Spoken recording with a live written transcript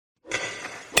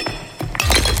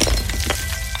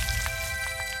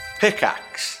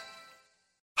Pickaxe.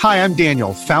 Hi, I'm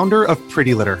Daniel, founder of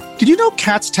Pretty Litter. Did you know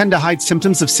cats tend to hide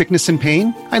symptoms of sickness and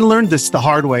pain? I learned this the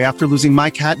hard way after losing my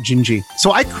cat, Gingy.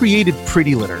 So I created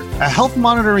Pretty Litter, a health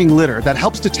monitoring litter that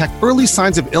helps detect early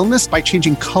signs of illness by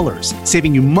changing colors,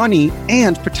 saving you money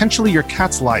and potentially your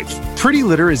cat's life. Pretty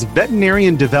Litter is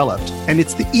veterinarian developed, and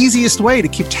it's the easiest way to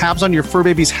keep tabs on your fur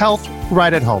baby's health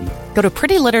right at home. Go to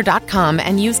prettylitter.com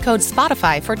and use code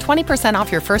SPOTIFY for 20% off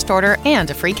your first order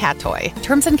and a free cat toy.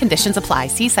 Terms and conditions apply.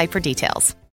 See site for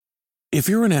details. If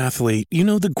you're an athlete, you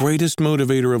know the greatest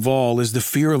motivator of all is the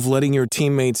fear of letting your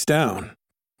teammates down.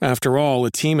 After all,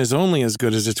 a team is only as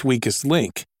good as its weakest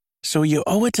link. So you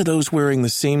owe it to those wearing the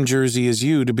same jersey as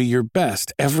you to be your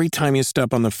best every time you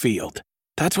step on the field.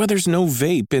 That's why there's no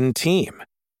vape in team.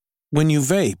 When you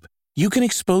vape, you can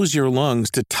expose your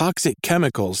lungs to toxic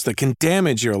chemicals that can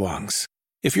damage your lungs.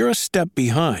 If you're a step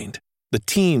behind, the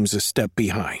team's a step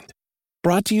behind.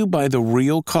 Brought to you by The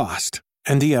Real Cost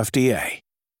and the FDA.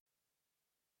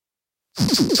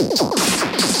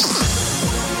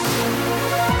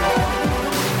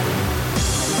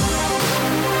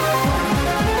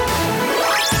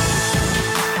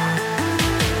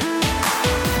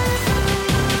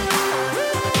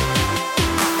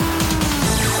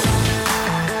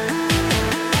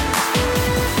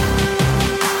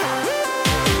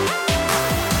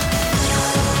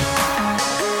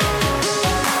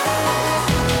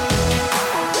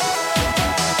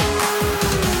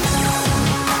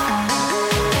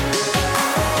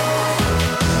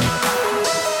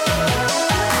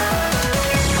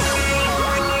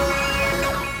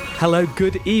 Hello,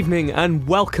 good evening, and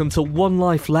welcome to One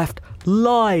Life Left,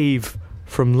 live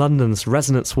from London's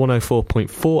Resonance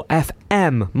 104.4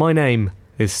 FM. My name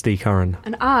is Steve Curran.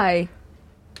 And I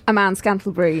am Anne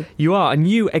Scantlebury. You are, and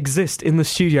you exist in the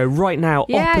studio right now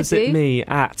opposite me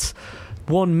at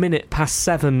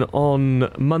 7:01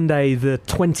 on Monday the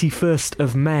 21st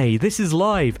of May. This is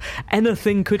live.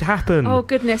 Anything could happen. Oh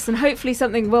goodness, and hopefully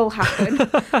something will happen.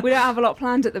 We don't have a lot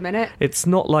planned at the minute. It's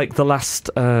not like the last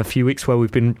few weeks where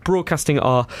we've been broadcasting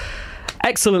our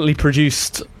excellently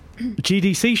produced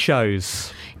GDC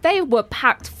shows. They were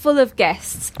packed full of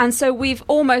guests, and so we've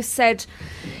almost said,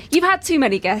 you've had too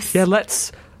many guests. Yeah,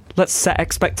 let's set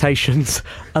expectations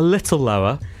a little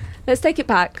lower. Let's take it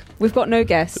back. We've got no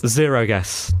guests. Zero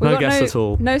guests. No guests at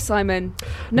all. No Simon.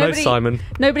 No Simon.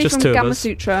 Nobody just from Gamma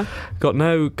Sutra. Got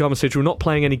no Gamma Sutra. We're not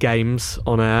playing any games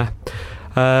on air.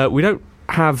 We don't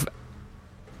have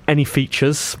any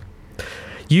features.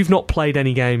 You've not played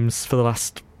any games for the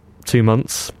last 2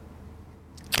 months.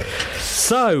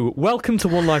 So, welcome to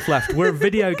One Life Left. We're a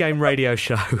video game radio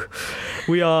show.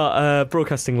 We are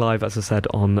broadcasting live, as I said,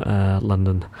 on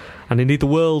London, and indeed the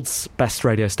world's best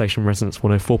radio station, Resonance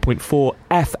 104.4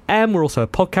 FM. We're also a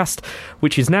podcast,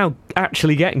 which is now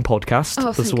actually getting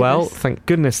podcast as well. Goodness. Thank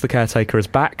goodness the caretaker is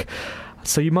back.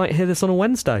 So you might hear this on a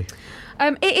Wednesday.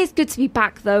 It is good to be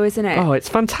back, though, isn't it? Oh, it's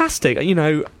fantastic. You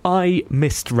know, I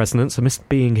missed Resonance. I missed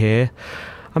being here.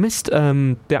 I missed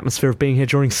the atmosphere of being here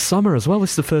during summer as well. This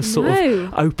is the first sort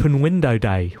of open window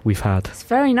day we've had. It's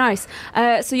very nice.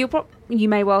 So you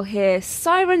may well hear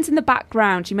sirens in the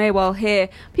background. You may well hear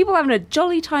people having a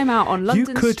jolly time out on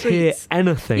London streets. You could hear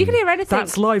anything. You could hear anything.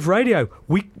 That's live radio.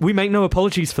 We make no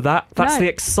apologies for that. That's the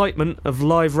excitement of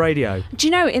live radio. Do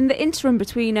you know, in the interim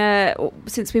between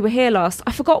since we were here last,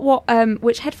 I forgot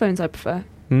which headphones I prefer.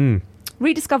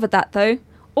 Rediscovered that, though.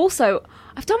 Also,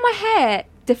 I've done my hair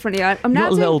differently. I'm now a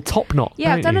little top knot.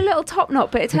 Yeah, I've done a little top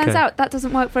knot, but it turns out that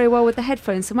doesn't work very well with the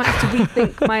headphones, so I might have to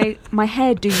rethink my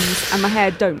hair do's and my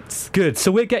hair don'ts. Good.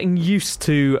 So we're getting used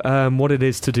to what it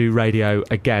is to do radio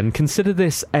again. Consider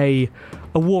this a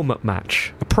warm-up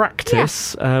match, a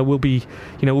practice. Yeah. We'll be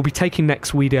taking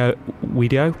next week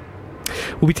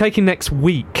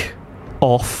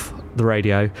off the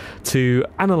radio to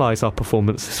analyse our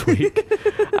performance this week,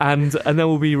 and then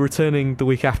we'll be returning the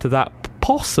week after that,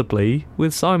 possibly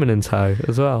with Simon in tow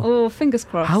as well. Oh, fingers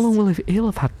crossed. How long will he'll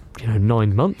have had?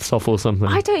 9 months off or something.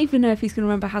 I don't even know if he's going to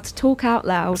remember how to talk out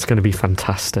loud. It's going to be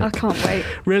fantastic. I can't wait.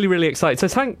 Really, really excited. So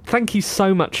thank you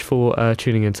so much for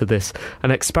tuning into this,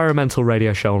 an experimental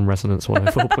radio show on Resonance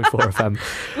 104.4 FM.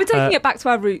 We're taking it back to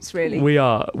our roots, really. We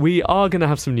are going to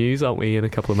have some news, aren't we, in a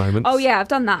couple of moments? Oh yeah, I've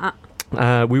done that.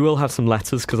 We will have some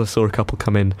letters because I saw a couple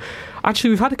come in. Actually,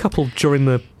 we've had a couple during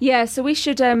the... Yeah, so we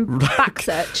should back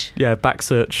search. Yeah, back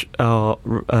search our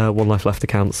One Life Left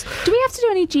accounts. Do we have to do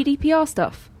any GDPR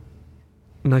stuff?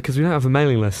 No, because we don't have a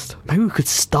mailing list. Maybe we could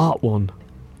start one.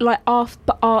 Like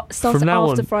start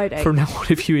after Friday. From now on,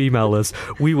 if you email us,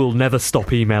 we will never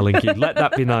stop emailing you. Let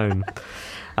that be known.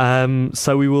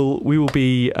 So we will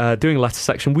be doing a letter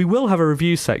section. We will have a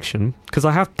review section because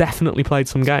I have definitely played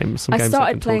some games. I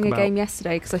started playing a game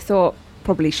yesterday because I thought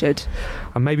probably should.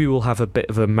 And maybe we'll have a bit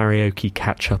of a Marioki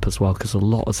catch up as well because a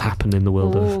lot has happened in the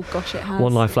world of gosh, it has.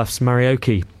 One Life Left's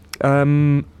Marioki. Are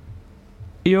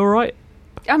you all right?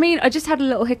 I mean, I just had a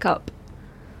little hiccup.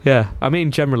 Yeah, I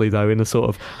mean generally though, in a sort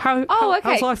of okay.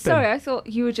 how's life been? Sorry, I thought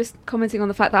you were just commenting on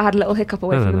the fact that I had a little hiccup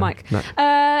away from the mic. No.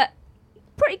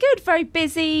 Pretty good, very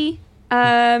busy.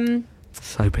 So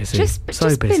busy. Just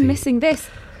been missing this.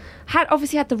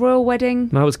 Obviously had the royal wedding.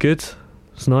 That was good. It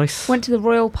was nice. Went to the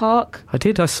royal park. I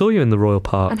did. I saw you in the royal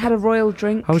park. And had a royal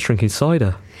drink. I was drinking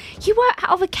cider. You were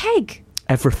out of a keg.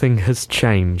 Everything has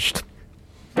changed.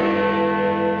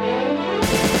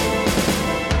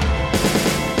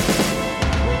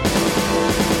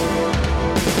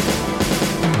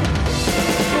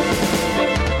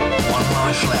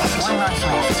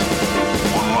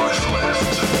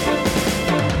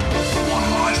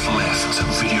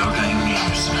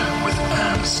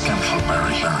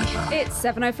 It's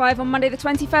 7:05 on Monday the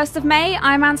 21st of May.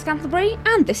 I'm Anne Scantlebury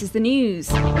and this is the news.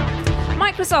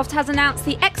 Microsoft has announced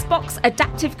the Xbox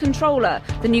Adaptive Controller.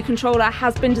 The new controller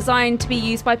has been designed to be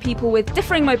used by people with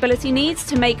differing mobility needs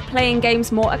to make playing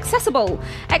games more accessible.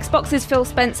 Xbox's Phil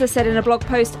Spencer said in a blog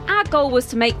post, "Our goal was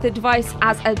to make the device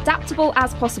as adaptable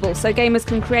as possible so gamers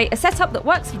can create a setup that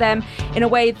works for them in a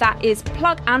way that is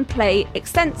plug and play,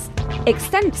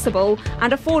 extensible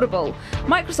and affordable."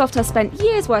 Microsoft has spent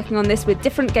years working on this with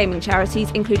different gaming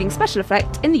charities, including Special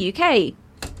Effect in the UK.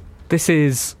 This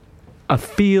is a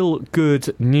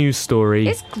feel-good news story.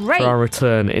 It's great. For our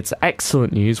return. It's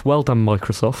excellent news. Well done,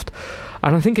 Microsoft.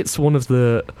 And I think it's one of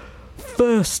the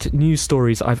first news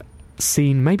stories I've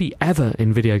seen, maybe ever,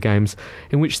 in video games,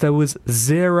 in which there was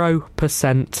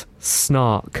 0%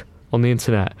 snark on the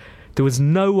internet. There was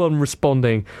no one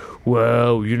responding,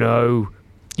 well, you know...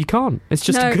 You can't. It's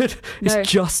just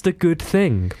just a good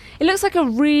thing. It looks like a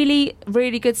really,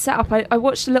 really good setup. I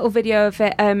watched a little video of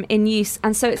it in use,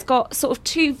 and so it's got sort of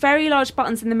two very large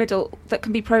buttons in the middle that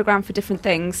can be programmed for different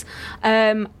things,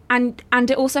 and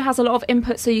it also has a lot of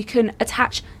input, so you can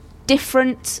attach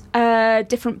different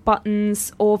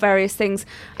buttons or various things,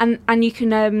 and you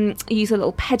can use a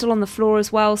little pedal on the floor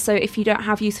as well, so if you don't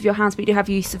have use of your hands but you do have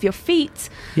use of your feet.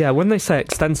 Yeah, when they say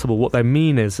extensible, what they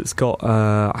mean is it's got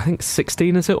I think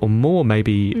 16, is it, or more,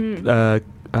 maybe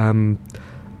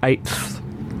 8th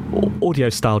audio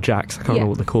style jacks, I can't remember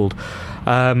what they're called,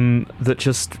 that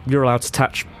just you're allowed to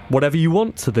attach whatever you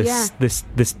want to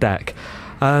this deck.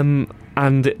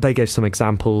 And they gave some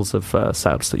examples of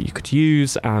setups that you could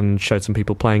use and showed some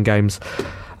people playing games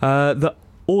that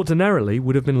ordinarily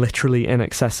would have been literally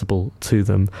inaccessible to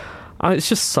them. And it's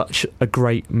just such a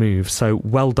great move. So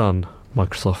well done,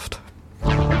 Microsoft.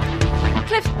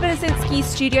 Cliff Bleszinski's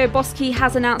studio Boski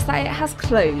has announced that it has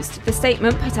closed. The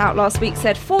statement put out last week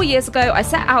said, 4 years ago I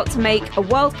set out to make a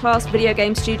world-class video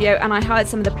game studio and I hired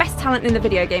some of the best talent in the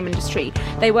video game industry.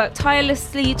 They worked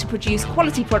tirelessly to produce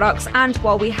quality products, and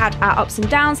while we had our ups and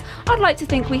downs, I'd like to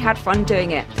think we had fun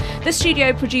doing it. The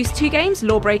studio produced 2 games,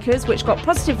 Lawbreakers, which got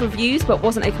positive reviews but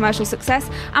wasn't a commercial success,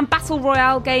 and battle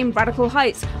royale game Radical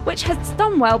Heights, which has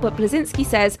done well but Bleszinski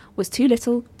says was too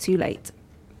little, too late.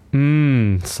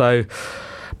 So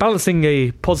balancing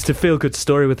a positive feel-good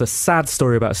story with a sad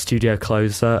story about a studio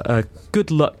closure. Good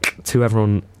luck to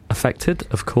everyone affected,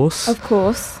 of course. Of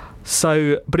course.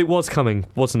 So, but it was coming,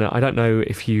 wasn't it? I don't know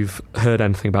if you've heard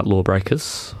anything about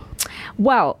Lawbreakers.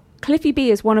 Well, Cliffy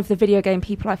B is one of the video game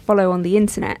people I follow on the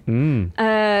internet.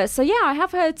 So yeah, I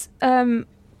have heard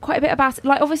quite a bit about it.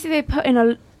 Like, obviously they put in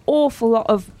an awful lot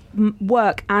of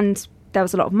work and there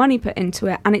was a lot of money put into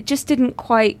it, and it just didn't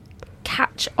quite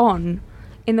catch on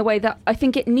in the way that I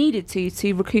think it needed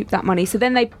to recoup that money. So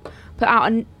then they put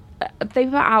out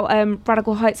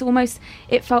Radical Heights. Almost,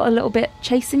 it felt a little bit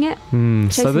chasing it.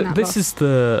 So this is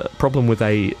the problem with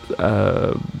a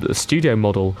studio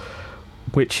model,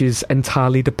 which is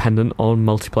entirely dependent on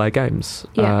multiplayer games.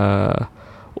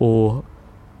 Or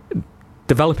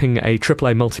developing a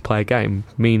AAA multiplayer game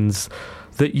means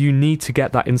that you need to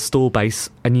get that install base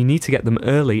and you need to get them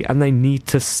early and they need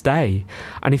to stay.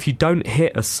 And if you don't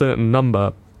hit a certain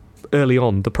number early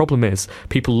on, the problem is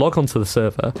people log onto the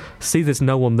server, see there's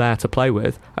no one there to play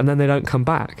with, and then they don't come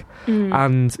back.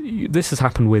 And this has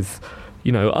happened with,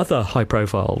 other high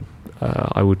profile,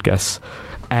 I would guess,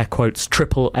 air quotes,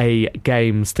 AAA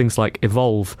games, things like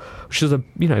Evolve, which is a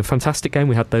fantastic game.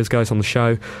 We had those guys on the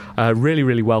show, really,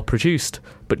 really well produced,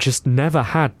 but just never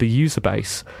had the user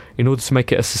base in order to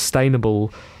make it a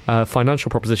sustainable financial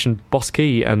proposition. Boss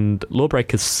Key and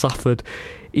Lawbreakers suffered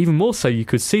even more so. You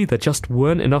could see there just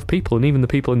weren't enough people, and even the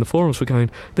people in the forums were going,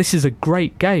 this is a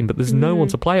great game, but there's no one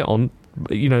to play it on.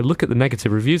 Look at the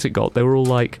negative reviews it got. They were all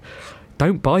like,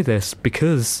 don't buy this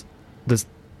because there's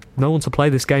no one to play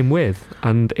this game with,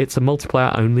 and it's a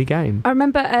multiplayer only game. I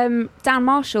remember Dan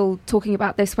Marshall talking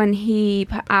about this when he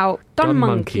put out Gun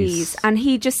Monkeys, and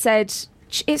he just said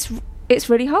it's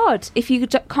really hard if you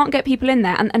can't get people in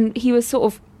there, and he was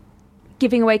sort of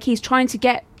giving away keys, trying to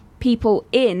get people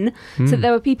in so that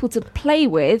there were people to play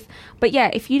with. But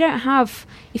yeah, if you've got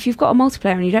a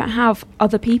multiplayer and you don't have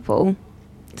other people,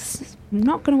 it's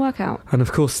not going to work out. And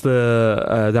of course,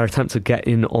 their attempt to get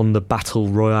in on the battle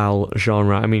royale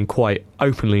genre, I mean, quite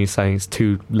openly saying it's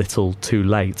too little, too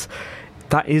late.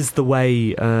 That is the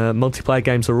way multiplayer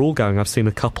games are all going. I've seen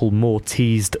a couple more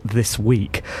teased this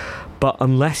week. But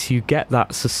unless you get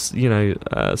that,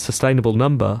 sustainable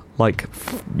number, like,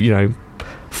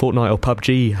 Fortnite or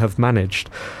PUBG have managed,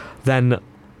 then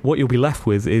what you'll be left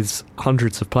with is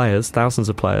hundreds of players, thousands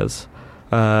of players,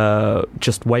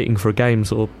 just waiting for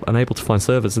games or unable to find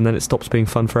servers, and then it stops being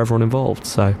fun for everyone involved.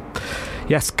 So,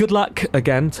 yes, good luck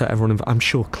again to everyone involved. I'm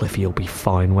sure Cliffy will be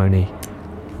fine, won't he?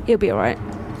 He'll be all right.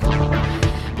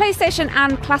 PlayStation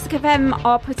and Classic FM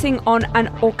are putting on an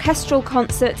orchestral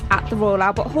concert at the Royal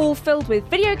Albert Hall filled with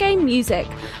video game music.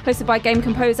 Hosted by game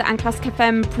composer and Classic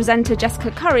FM presenter Jessica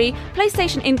Curry,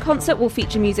 PlayStation in Concert will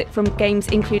feature music from games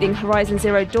including Horizon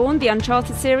Zero Dawn, the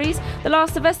Uncharted series, The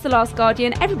Last of Us, The Last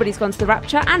Guardian, Everybody's Gone to the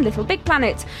Rapture and Little Big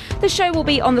Planet. The show will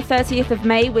be on the 30th of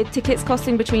May with tickets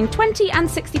costing between £20 and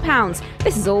 £60.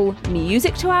 This is all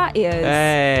music to our ears.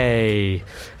 Hey!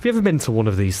 Have you ever been to one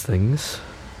of these things?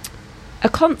 A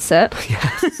concert?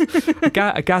 Yes.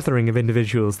 A gathering of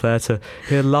individuals there to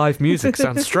hear live music.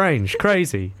 Sounds strange,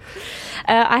 crazy.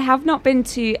 I have not been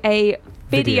to a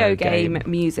video game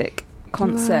music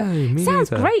concert. No, sounds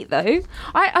neither. Great though.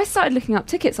 I started looking up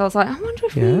tickets. I was like, I wonder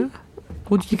if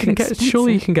Well, you can get,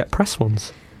 surely you can get press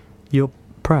ones. You're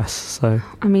press, so.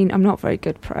 I mean, I'm not very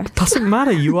good press. Doesn't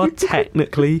matter. You are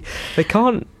technically. They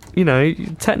can't.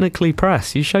 Technically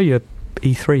press. You show your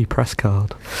E3 press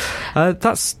card.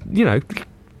 That's,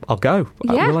 I'll go.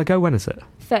 Yeah. Will I go? When is it?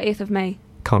 30th of May.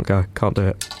 Can't go. Can't do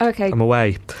it. Okay. I'm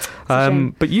away.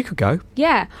 But you could go.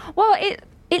 Yeah. Well,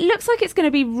 it looks like it's going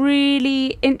to be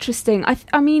really interesting.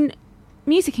 I mean,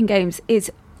 music in games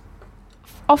is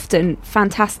often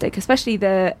fantastic, especially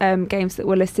the games that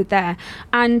were listed there.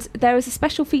 And there is a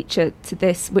special feature to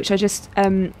this, which I just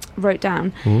wrote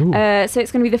down. So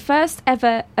it's going to be the first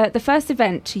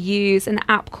event to use an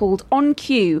app called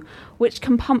OnCue, which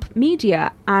can pump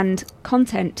media and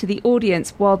content to the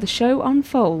audience while the show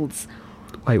unfolds.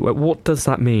 Wait, what does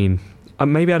that mean?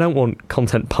 Maybe I don't want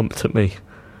content pumped at me.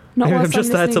 Maybe I'm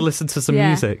just there to listen to some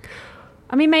music.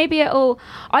 I mean, maybe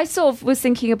I sort of was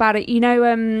thinking about it,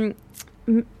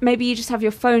 maybe you just have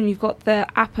your phone, you've got the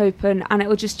app open, and it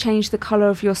will just change the colour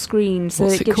of your screen. So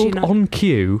What's it gives called?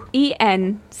 OnCue?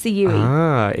 ENCUE.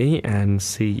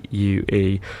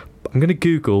 ENCUE. I'm going to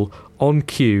Google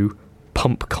OnCue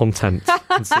pump content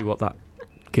and see what that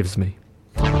gives me.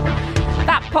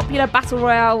 That popular battle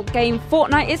royale game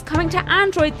Fortnite is coming to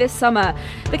Android this summer.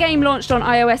 The game launched on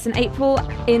iOS in April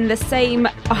in the same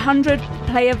 100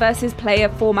 player versus player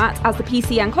format as the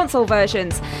PC and console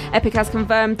versions. Epic has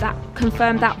confirmed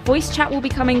that voice chat will be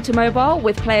coming to mobile,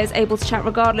 with players able to chat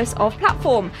regardless of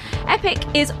platform. Epic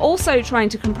is also trying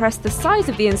to compress the size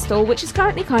of the install, which is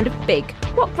currently kind of big.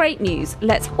 What great news.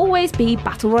 Let's always be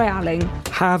battle royaling.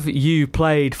 Have you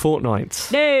played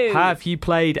Fortnite? No. Have you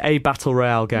played a battle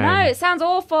royale game? No, it sounds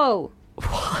awful.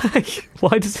 Why?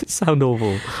 Why does it sound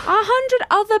awful? 100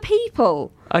 other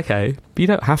people. Okay, but you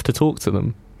don't have to talk to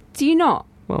them. Do you not?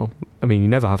 Well, I mean, you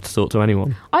never have to talk to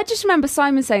anyone. I just remember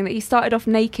Simon saying that he started off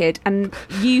naked and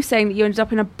you saying that you ended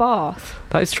up in a bath.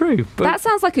 That is true. But that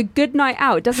sounds like a good night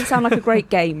out. It doesn't sound like a great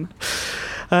game.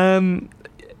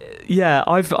 Yeah,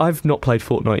 I've not played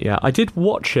Fortnite yet. I did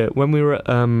watch it when we were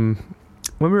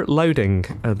at Loading,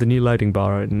 the new Loading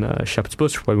bar in Shepherd's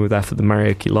Bush, when we were there for the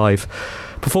Karaoke Live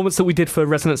performance that we did for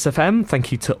Resonance FM.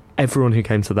 Thank you to everyone who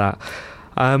came to that.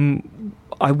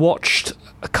 I watched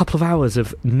a couple of hours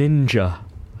of Ninja,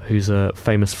 who's a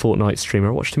famous Fortnite streamer.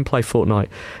 I watched him play Fortnite.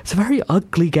 It's a very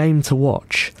ugly game to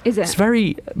watch. Is it? It's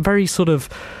very, very sort of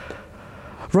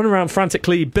run around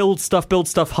frantically, build stuff,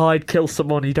 hide, kill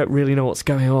someone. You don't really know what's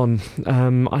going on.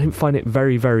 I don't find it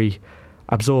very, very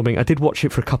absorbing. I did watch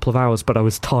it for a couple of hours, but I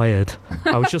was tired.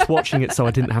 I was just watching it so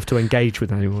I didn't have to engage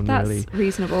with anyone. That's really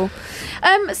reasonable.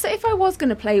 So if I was going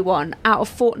to play one out of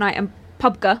Fortnite and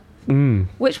PUBG,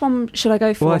 which one should I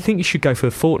go for? Well, I think you should go for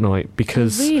Fortnite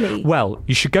because... Really? Well,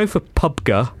 you should go for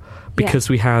PUBG because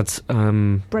we had...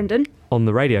 Brendan? On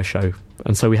the radio show,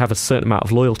 and so we have a certain amount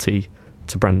of loyalty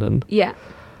to Brendan. Yeah.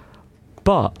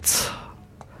 But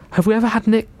have we ever had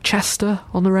Nick Chester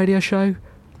on the radio show?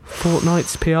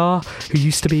 Fortnite's PR, who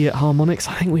used to be at Harmonix.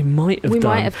 I think we might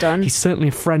have done. He's certainly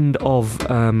a friend of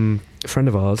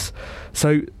ours.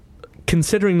 So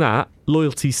considering that,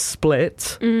 loyalty's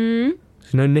split. You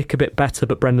know Nick a bit better,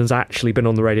 but Brendan's actually been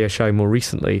on the radio show more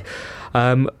recently.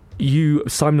 Simon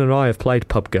and I have played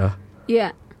PUBG.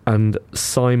 Yeah. And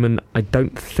Simon, I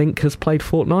don't think, has played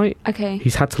Fortnite. Okay.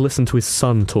 He's had to listen to his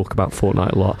son talk about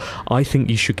Fortnite a lot. I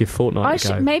think you should give Fortnite a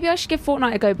go. Maybe I should give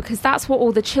Fortnite a go because that's what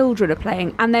all the children are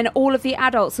playing, and then all of the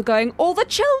adults are going, all the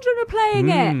children are playing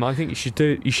it. I think you should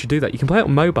do that. You can play it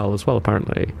on mobile as well,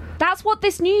 apparently. That's what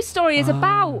this news story is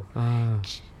about.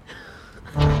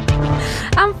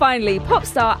 And finally, pop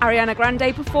star Ariana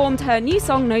Grande performed her new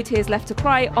song No Tears Left to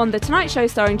Cry on The Tonight Show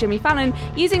starring Jimmy Fallon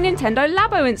using Nintendo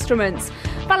Labo instruments.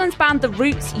 Fallon's band The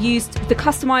Roots used the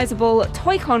customisable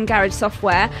Toy-Con garage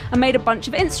software and made a bunch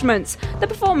of instruments. The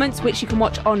performance, which you can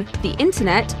watch on the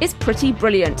internet, is pretty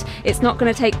brilliant. It's not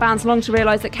going to take bands long to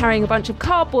realise that carrying a bunch of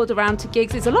cardboard around to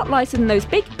gigs is a lot lighter than those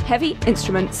big, heavy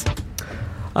instruments.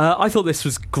 I thought this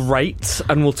was great,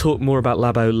 and we'll talk more about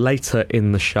Labo later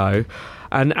in the show.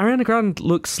 And Ariana Grande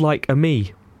looks like a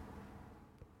me.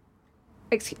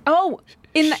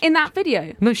 In that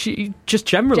video? No, she just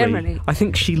generally. I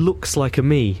think she looks like a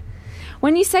me.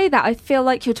 When you say that, I feel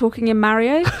like you're talking in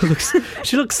Mario.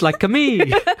 She looks like a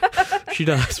me. She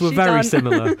does. We're very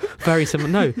similar. Very similar.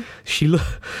 No, she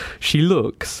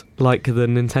looks like the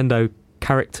Nintendo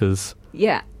characters.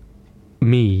 Yeah.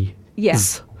 Me.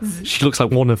 Yes. She looks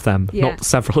like one of them, not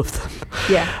several of them.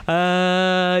 Yeah.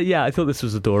 I thought this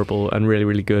was adorable and really,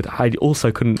 really good. I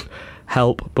also couldn't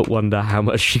help but wonder how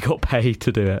much she got paid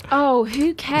to do it. Oh,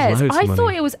 who cares? I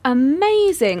thought it was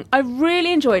amazing. I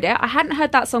really enjoyed it. I hadn't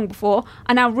heard that song before.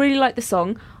 I now really like the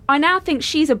song. I now think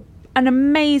she's an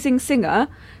amazing singer.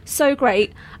 So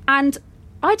great. And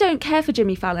I don't care for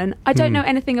Jimmy Fallon. I don't know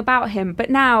anything about him.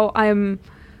 But now I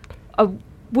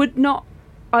would not...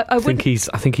 I think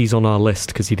he's on our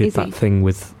list because he did that thing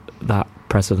with that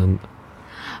president.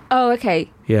 Oh, okay.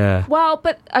 Yeah. Well,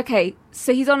 but okay,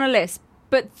 so he's on a list,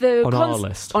 but on our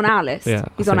list. On our list. Yeah,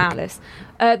 he's on our list.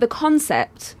 The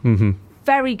concept,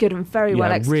 very good and very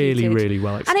well executed. Really, really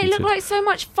well executed. And it looked like so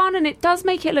much fun, and it does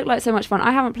make it look like so much fun.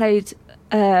 I haven't played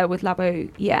with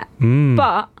Labo yet,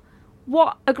 but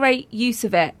what a great use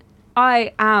of it.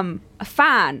 I am a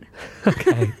fan.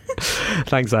 Okay.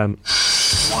 Thanks, Anne.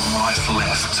 One Life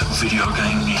Left video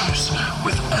game news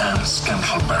with Anne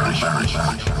Scantlebury.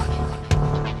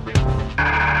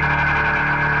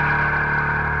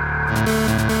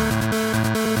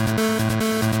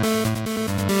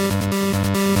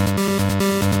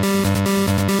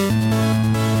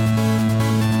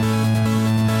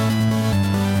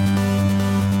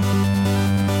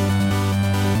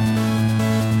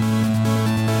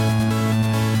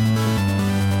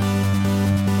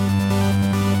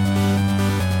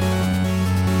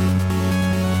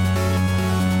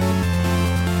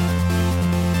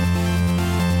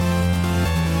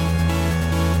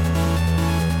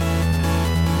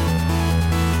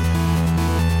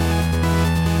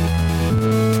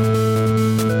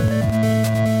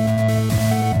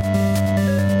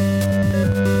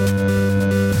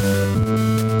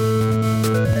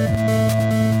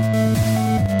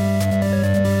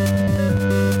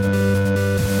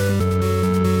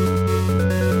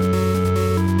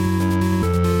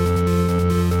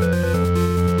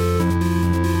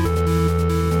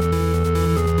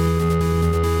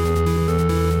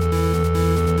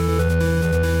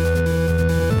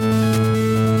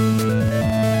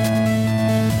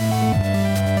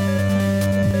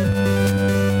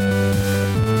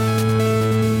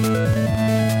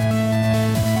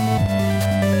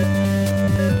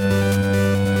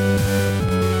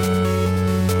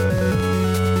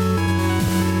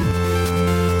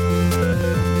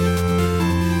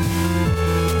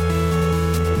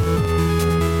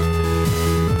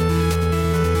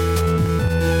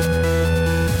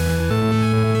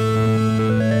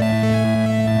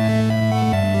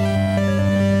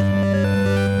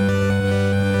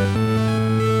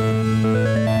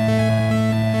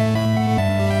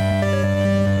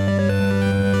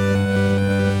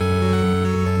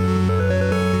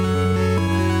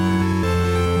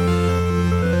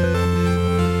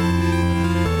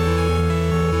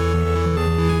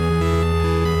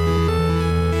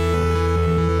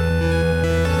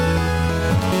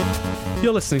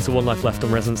 You're listening to One Life Left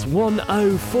on Resonance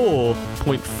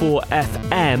 104.4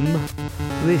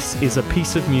 FM. This is a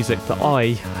piece of music that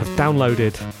I have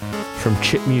downloaded from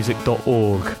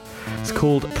chipmusic.org. It's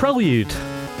called Prelude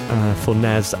for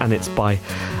NES, and it's by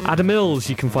Adam Mills.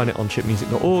 You can find it on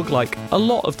chipmusic.org, like a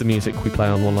lot of the music we play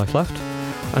on One Life Left,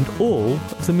 and all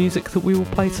of the music that we will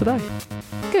play today.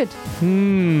 Good.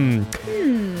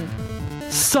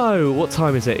 So, what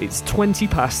time is it? It's 20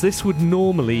 past. This would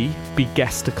normally be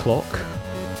guessed o'clock.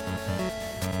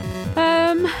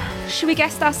 Should we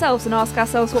guess ourselves and ask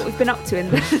ourselves what we've been up to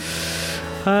in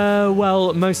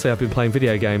Well, mostly I've been playing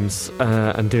video games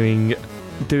and doing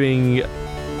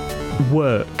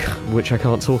work, which I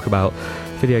can't talk about,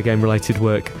 video game related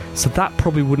work, so that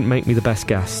probably wouldn't make me the best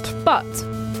guest. But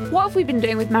what have we been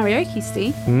doing with Marioki,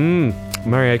 Steve?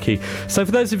 Marioki. So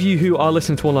for those of you who are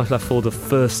listening to One Life Left for the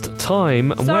first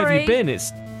time, and where have you been?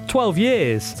 It's 12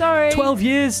 years. Sorry. 12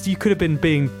 years you could have been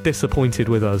being disappointed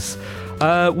with us.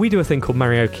 We do a thing called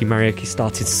Marioki. Marioki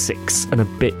started 6 and a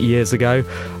bit years ago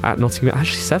at Nottingham.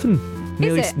 Actually 7.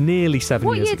 Nearly 7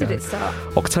 what years year ago. Did it start?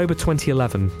 October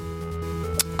 2011.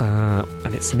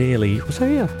 And it's nearly,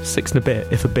 6 and a bit,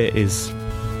 if a bit is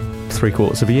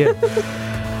 3/4 of a year.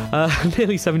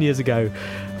 Nearly 7 years ago,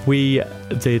 we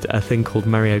did a thing called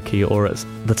Marioki, or at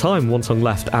the time, One Song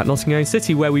Left, at Nottingham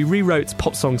City, where we rewrote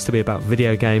pop songs to be about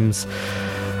video games.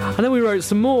 And then we wrote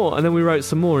some more, and then we wrote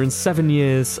some more, and 7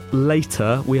 years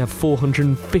later, we have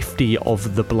 450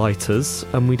 of the Blighters,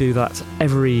 and we do that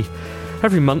every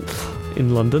month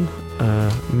in London.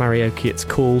 Marioki, it's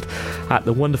called, at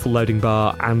the wonderful Loading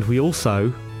Bar, and we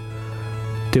also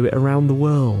do it around the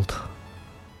world.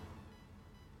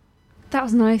 That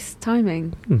was nice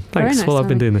timing. Thanks. Nice Well, I've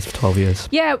been timing. doing this for 12 years.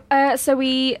 Yeah, so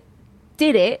we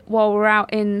did it while we were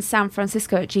out in San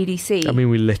Francisco at GDC. I mean,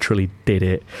 we literally did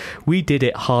it. We did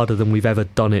it harder than we've ever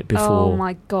done it before. Oh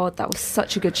my God, that was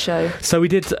such a good show. So we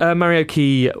did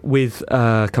Marioki with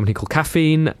a company called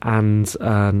Caffeine and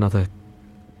another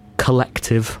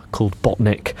collective called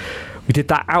Botnik. We did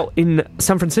that out in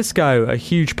San Francisco, a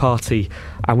huge party,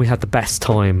 and we had the best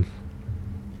time.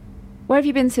 Where have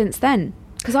you been since then?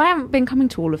 Because I haven't been coming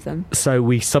to all of them. So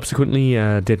we subsequently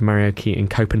did Marioki in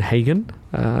Copenhagen,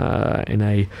 in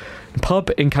a pub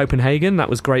in Copenhagen. That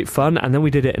was great fun. And then we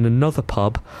did it in another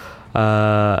pub,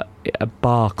 a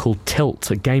bar called Tilt,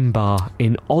 a game bar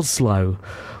in Oslo,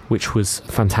 which was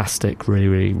fantastic. Really,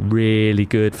 really, really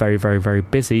good. Very, very, very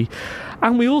busy.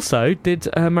 And we also did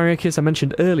Marioki, as I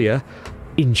mentioned earlier,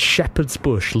 in Shepherd's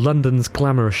Bush, London's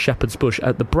glamorous Shepherd's Bush,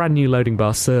 at the brand new Loading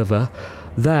Bar Server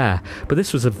there. But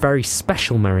this was a very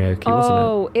special Marioki, wasn't it?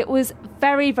 Oh, it was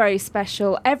very, very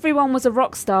special. Everyone was a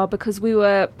rock star because we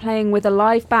were playing with a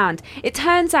live band. It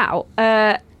turns out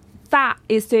that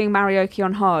is doing Marioki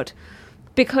on hard,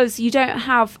 because you don't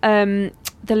have the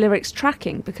lyrics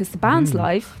tracking, because the band's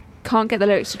live. Can't get the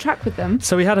lyrics to track with them.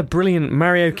 So we had a brilliant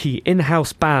Marioki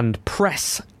in-house band,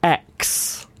 Press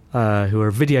X, who are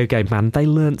a video game band. They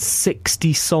learnt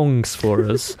 60 songs for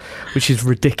us, which is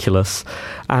ridiculous.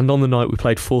 And on the night we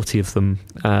played 40 of them,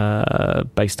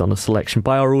 based on a selection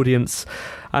by our audience.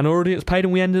 And our audience paid,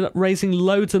 and we ended up raising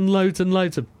loads and loads and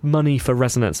loads of money for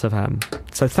Resonance FM.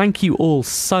 So thank you all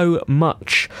so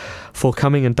much for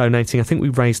coming and donating. I think we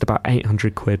raised about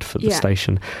 800 quid for the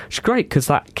station, which is great because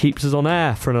that keeps us on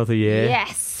air for another year.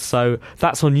 Yes. So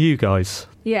that's on you guys.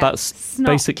 Yeah. That's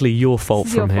basically your fault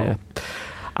from your here. fault.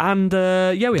 And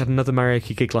we had another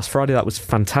Marioki gig last Friday. That was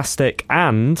fantastic.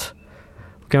 And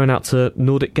we're going out to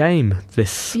Nordic Game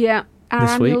this our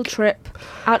annual week. trip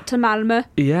out to Malmö.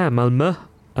 Yeah, Malmö,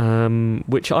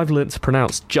 which I've learnt to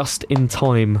pronounce just in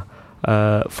time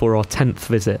for our 10th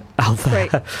visit out there.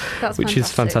 Great. That's which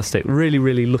is fantastic. Really,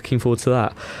 really looking forward to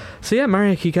that. So yeah,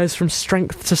 Marioki goes from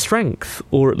strength to strength,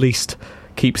 or at least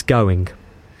keeps going.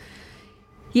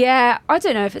 Yeah, I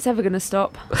don't know if it's ever going to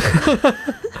stop.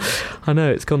 I know,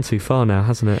 it's gone too far now,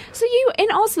 hasn't it? So you,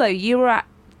 in Oslo, you were at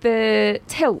the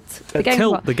Tilt, the game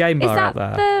bar. The game bar out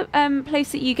there. Is that the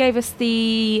place that you gave us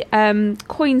the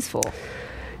coins for?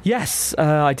 Yes,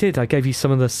 I did. I gave you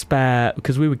some of the spare,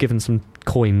 because we were given some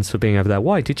coins for being over there.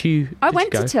 Why did you? I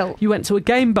went to Tilt. You went to a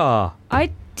game bar.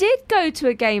 I did go to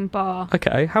a game bar.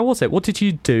 Okay, how was it? What did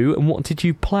you do, and what did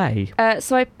you play?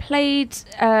 So I played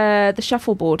the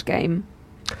shuffleboard game,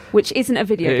 which isn't a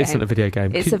video game. It isn't a video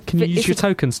game. Can you use your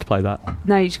tokens to play that?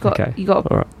 No, you got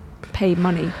to pay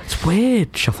money. It's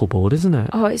weird, shuffleboard, isn't it?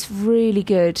 Oh, it's really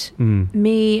good.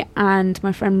 Me and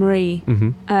my friend Marie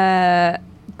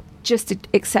just did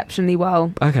exceptionally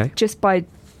well. Okay. Just by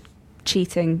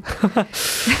cheating,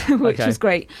 which was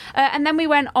great. And then we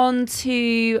went on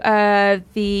to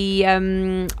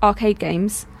the arcade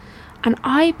games, and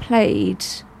I played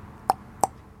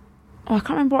I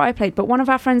can't remember what I played, but one of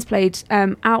our friends played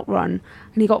Outrun,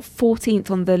 and he got 14th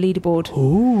on the leaderboard.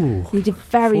 Ooh. He did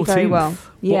very, 14th. very well.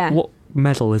 Yeah. What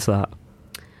medal is that?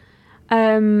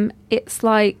 It's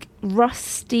like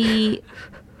rusted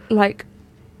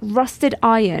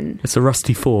iron. It's a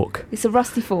rusty fork. It's a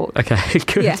rusty fork. Okay,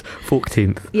 good. Yeah.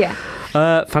 14th. Yeah.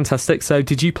 Fantastic. So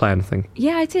did you play anything?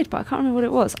 Yeah, I did, but I can't remember what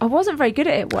it was. I wasn't very good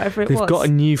at it, whatever it was. They've got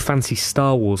a new fancy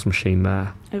Star Wars machine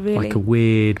there. Oh, really? Like a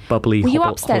weird, bubbly, Were you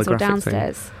upstairs or holographic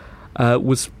downstairs? thing.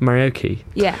 Was Marioki?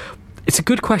 Yeah. It's a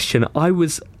good question. I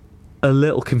was a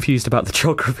little confused about the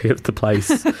geography of the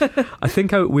place. I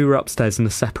think we were upstairs in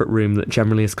a separate room that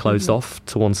generally is closed off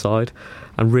to one side,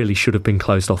 and really should have been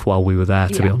closed off while we were there,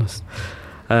 to be honest.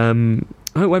 It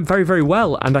went very, very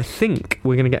well, and I think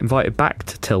we're going to get invited back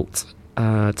to Tilt.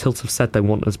 Tilt have said they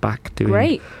want us back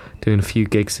doing a few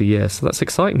gigs a year, so that's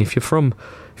exciting. If you're from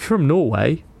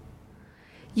Norway,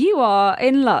 you are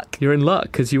in luck. You're in luck,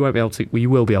 because you will be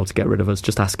able to get rid of us.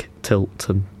 Just ask Tilt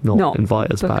to not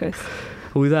invite us back.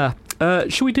 Are we there?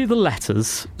 Shall we do the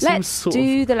letters? Let's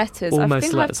do the letters. I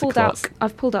think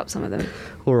I've pulled up some of them.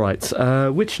 All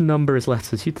right. Which number is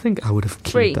letters? You'd think I would have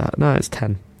queued that. No, it's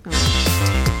 10.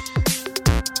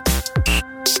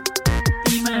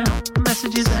 Email,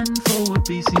 messages, and forward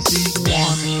BCC.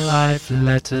 One Life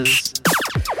letters.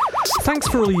 Thanks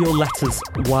for all your letters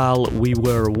while we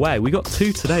were away. We got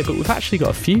 2 today, but we've actually got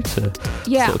a few to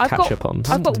catch up on.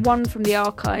 I've got one from the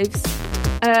archives.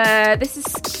 This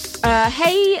is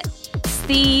Hey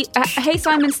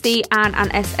Simon, Steve, and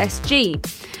SSG.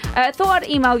 Thought I'd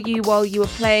email you while you were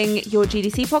playing your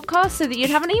GDC podcast so that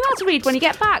you'd have an email to read when you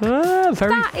get back.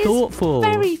 Very thoughtful.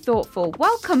 Very thoughtful.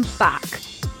 Welcome back.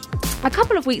 A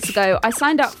couple of weeks ago, I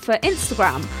signed up for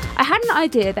Instagram. I had an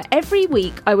idea that every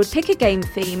week I would pick a game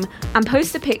theme and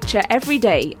post a picture every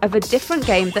day of a different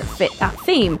game that fit that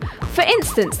theme. For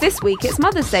instance, this week it's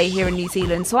Mother's Day here in New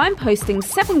Zealand, so I'm posting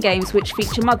 7 games which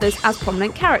feature mothers as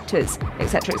prominent characters,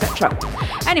 etc, etc.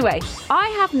 Anyway, I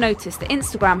have noticed that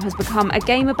Instagram has become a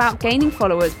game about gaining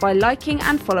followers by liking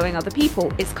and following other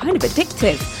people. It's kind of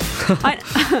addictive.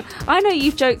 I know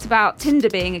you've joked about Tinder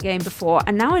being a game before,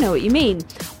 and now I know what you mean.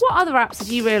 What other apps have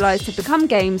you realised have become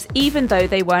games even though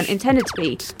they weren't intended to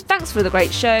be? Thanks for the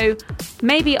great show.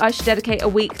 Maybe I should dedicate a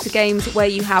week to games where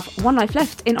you have one life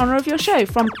left in honour of your show.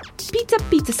 From Peter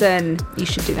Peterson. You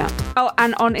should do that. Oh,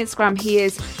 and on Instagram he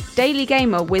is Daily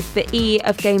Gamer with the E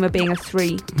of gamer being a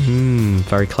 3.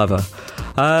 Very clever.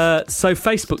 So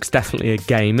Facebook's definitely a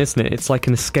game, isn't it? It's like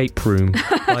an escape room.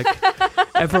 Like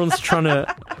everyone's trying to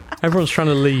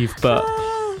leave, but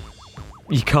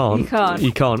you can't,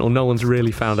 or no one's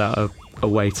really found out a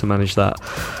way to manage that.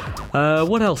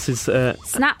 What else is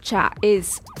Snapchat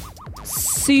is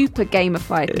super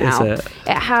gamified now. Is it?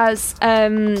 It has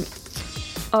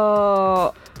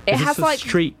it has the like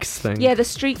streaks thing. Yeah, the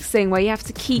streaks thing where you have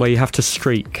to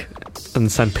streak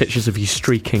and send pictures of you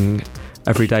streaking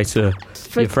every day to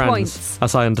your friends. Points.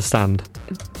 As I understand.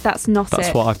 That's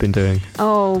what I've been doing.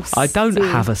 Oh, I don't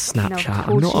have a Snapchat.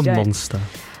 No, I'm not a monster.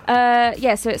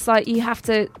 So it's like you have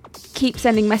to keep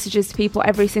sending messages to people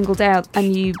every single day,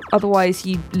 and otherwise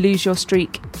you lose your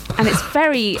streak. And it's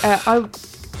very. I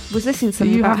was listening to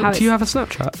something about how. Do you have a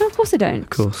Snapchat? No, of course I don't. Of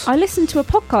course. I listened to a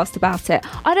podcast about it.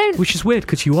 I don't. Which is weird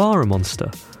because you are a monster.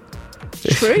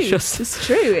 True. It's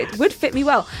true. It would fit me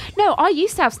well. No, I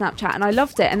used to have Snapchat and I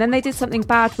loved it, and then they did something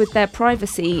bad with their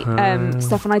privacy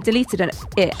stuff, and I deleted it.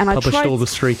 And I published all the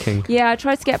streaking. Yeah, I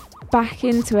tried to get back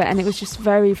into it, and it was just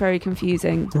very, very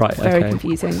confusing. Right. Very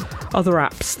confusing. Other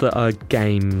apps that are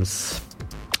games.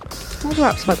 Other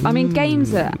apps. I mean,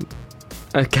 games are.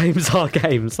 Games are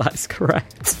games. That's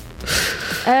correct.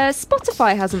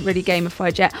 Spotify hasn't really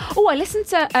gamified yet. Oh, I listened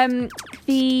to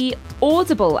the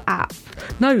Audible app.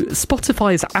 No,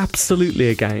 Spotify is absolutely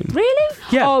a game. Really?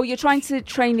 Yeah. Oh, you're trying to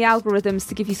train the algorithms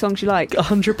to give you songs you like.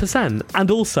 100%.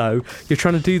 And also, you're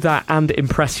trying to do that and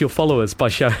impress your followers by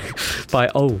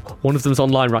one of them's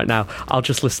online right now. I'll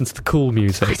just listen to the cool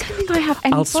music. I don't think I have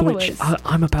any followers.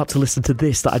 I'm about to listen to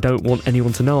this that I don't want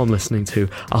anyone to know I'm listening to.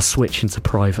 I'll switch into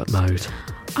private mode.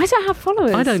 I don't have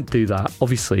followers. I don't do that,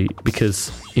 obviously,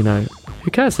 because,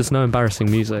 who cares? There's no embarrassing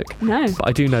music. No. But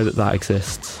I do know that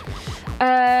exists.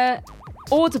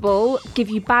 Audible give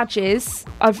you badges.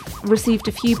 I've received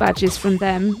a few badges from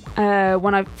them.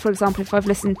 For example, if I've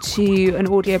listened to an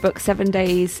audiobook 7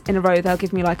 days in a row, they'll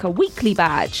give me like a weekly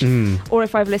badge. Or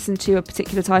if I've listened to a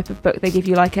particular type of book, they give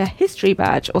you like a history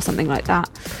badge or something like that.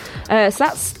 So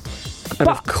that's.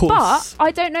 Of course. But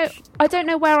I don't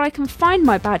know where I can find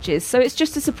my badges. So it's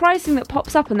just a surprise thing that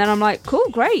pops up, and then I'm like, cool,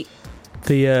 great.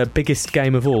 The biggest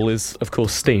game of all is, of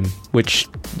course, Steam, which,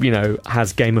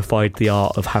 has gamified the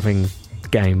art of having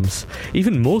games.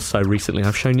 Even more so recently,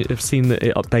 I've seen that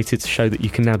it updated to show that you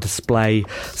can now display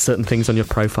certain things on your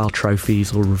profile,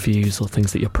 trophies or reviews or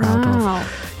things that you're proud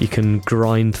of. You can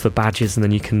grind for badges and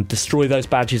then you can destroy those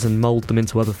badges and mould them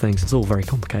into other things. It's all very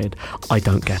complicated. I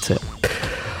don't get it.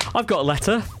 I've got a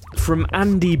letter from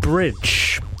Andy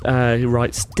Bridge, who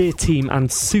writes, "Dear team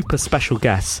and super special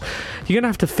guests, you're going to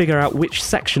have to figure out which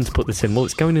section to put this in." Well,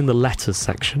 it's going in the letters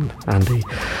section, Andy,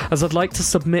 as I'd like to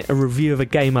submit a review of a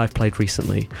game I've played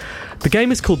recently. The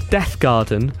game is called Death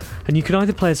Garden, and you can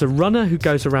either play as a runner who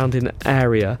goes around in an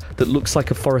area that looks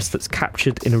like a forest that's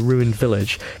captured in a ruined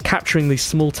village, capturing these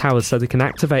small towers so they can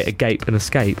activate a gate and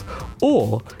escape,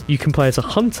 or you can play as a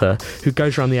hunter who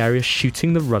goes around the area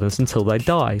shooting the runners until they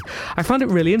die. I found it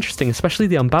really interesting, especially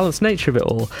the unbalanced nature of it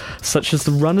all, such as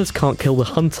the runners can't kill the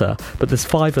hunter, but there's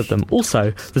 5 of them.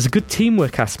 Also, there's a good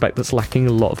teamwork aspect that's lacking in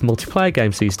a lot of multiplayer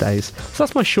games these days. So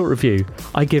that's my short review.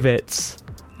 I give it...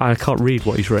 I can't read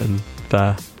what he's written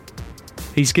there.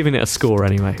 He's giving it a score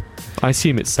anyway. I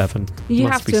assume it's 7. You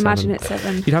have to imagine it's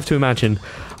 7. You'd have to imagine.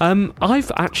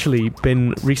 I've actually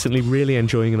been recently really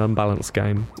enjoying an unbalanced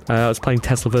game. I was playing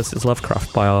Tesla vs.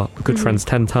 Lovecraft by our good friends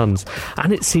 10 Tons,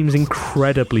 and it seems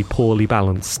incredibly poorly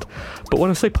balanced. But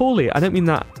when I say poorly, I don't mean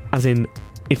that as in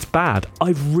it's bad.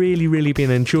 I've really, really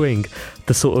been enjoying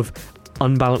the sort of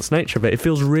unbalanced nature of it. It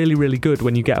feels really, really good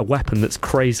when you get a weapon that's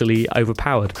crazily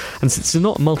overpowered. And since it's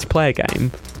not a multiplayer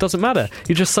game, it doesn't matter.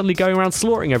 You're just suddenly going around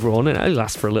slaughtering everyone, and it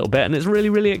lasts for a little bit, and it's really,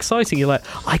 really exciting. You're like,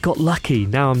 I got lucky,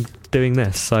 now I'm doing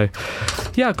this. So,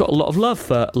 yeah, I've got a lot of love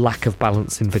for lack of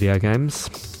balance in video games.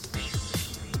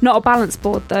 Not a balance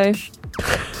board, though.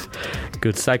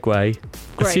 Good segue. Great.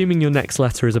 Assuming your next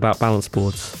letter is about balance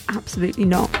boards. Absolutely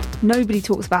not. Nobody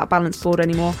talks about a balance board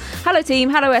anymore. Hello, team.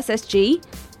 Hello, SSG.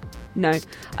 No.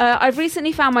 I've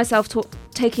recently found myself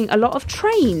taking a lot of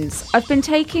trains. I've been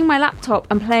taking my laptop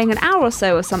and playing an hour or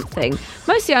so or something.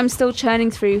 Mostly I'm still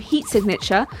churning through Heat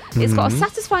Signature. It's got a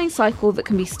satisfying cycle that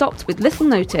can be stopped with little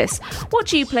notice. What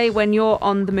do you play when you're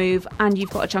on the move and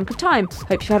you've got a chunk of time?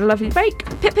 Hope you've had a lovely break.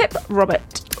 Pip pip, Robert.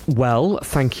 Well,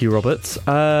 thank you, Robert.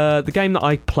 The game that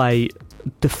I play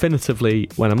definitively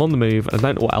when I'm on the move and I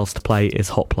don't know what else to play is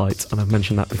Hoplite, and I've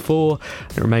mentioned that before.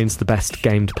 It remains the best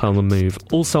game to play on the move.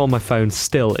 Also on my phone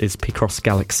still is Picross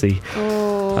Galaxy,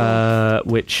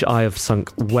 which I have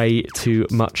sunk way too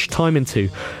much time into.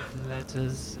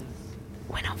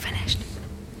 We're not finished.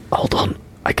 Hold on,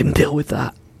 I can deal with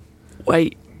that.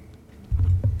 Wait.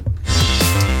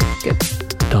 Good.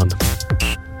 Done.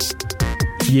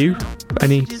 You?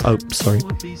 Any? Oh, sorry.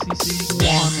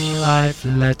 One Life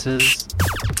Letters.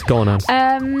 Go on,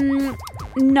 Anne.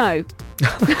 No.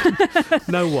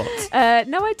 No what?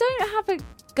 No, I don't have a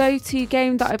go-to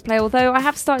game that I play, although I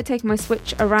have started taking my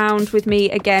Switch around with me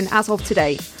again as of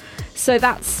today. So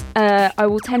that's, I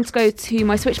will tend to go to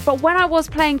my Switch. But when I was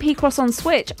playing Picross on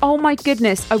Switch, oh my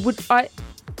goodness,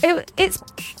 it's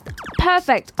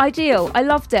perfect, ideal. I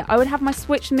loved it. I would have my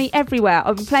Switch with me everywhere.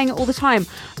 I've been playing it all the time.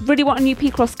 Really want a new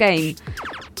Picross game.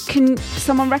 Can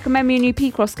someone recommend me a new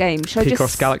Picross game? Should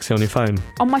Picross Galaxy on your phone?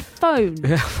 On my phone?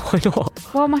 Yeah, why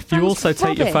not? Well, my phone. You also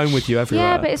take your phone with you everywhere.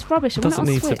 Yeah, but it's rubbish. It doesn't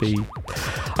need to be.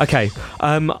 Okay,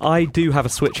 I do have a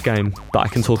Switch game that I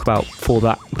can talk about for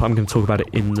that, but I'm going to talk about it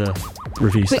in the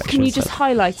review section. But can you just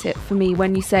highlight it for me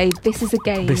when you say this is a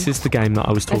game? This is the game that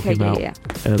I was talking about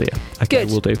earlier. Okay, Good.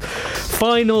 We'll do.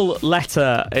 Final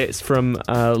letter. It's from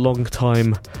a long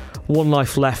time One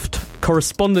Life Left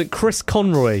correspondent Chris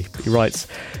Conroy. He writes,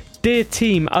 "Dear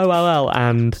team OLL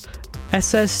and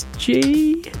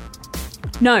SSG."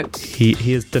 No. He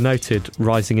has denoted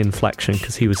rising inflection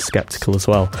because he was sceptical as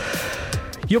well.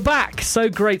 "You're back. So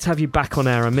great to have you back on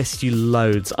air. I missed you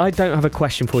loads. I don't have a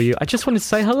question for you. I just wanted to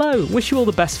say hello. Wish you all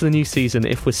the best for the new season,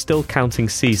 if we're still counting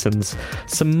seasons.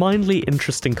 Some mindly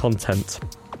interesting content.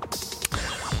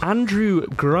 Andrew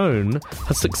Groan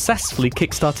has successfully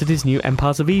kickstarted his new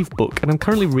Empires of Eve book, and I'm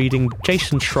currently reading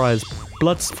Jason Schreier's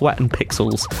Blood, Sweat and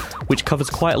Pixels, which covers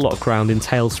quite a lot of ground in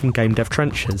Tales from Game Dev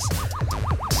Trenches."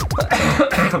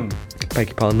 Beg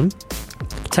your pardon.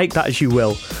 "Take that as you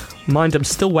will. Mind, I'm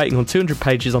still waiting on 200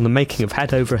 pages on the making of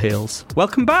Head Over Heels.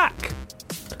 Welcome back."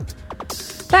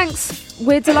 Thanks.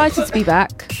 We're delighted to be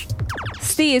back.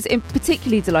 Steve is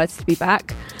particularly delighted to be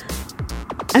back,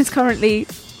 and is currently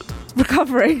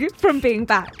recovering from being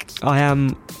back. I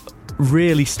am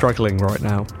really struggling right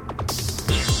now.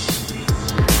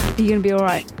 Are you going to be all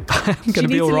right? I'm going to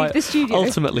be all right the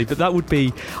ultimately, but that would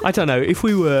be, I don't know, if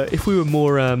we were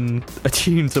more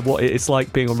attuned to what it's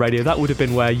like being on radio, that would have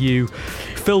been where you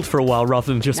filled for a while rather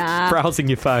than just browsing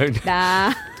your phone.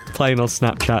 Nah. Playing on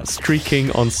Snapchat,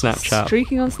 streaking on Snapchat.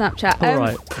 Streaking on Snapchat. All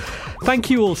right. Thank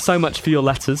you all so much for your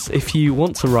letters. If you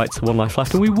want to write to One Life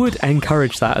Left, and we would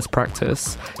encourage that as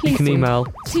practice, Please you can do. email.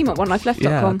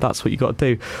 team@onelifeleft.com. Yeah, that's what you got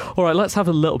to do. All right, let's have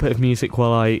a little bit of music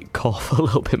while I cough a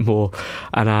little bit more,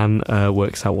 and Anne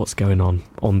works out what's going on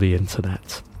the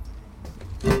internet.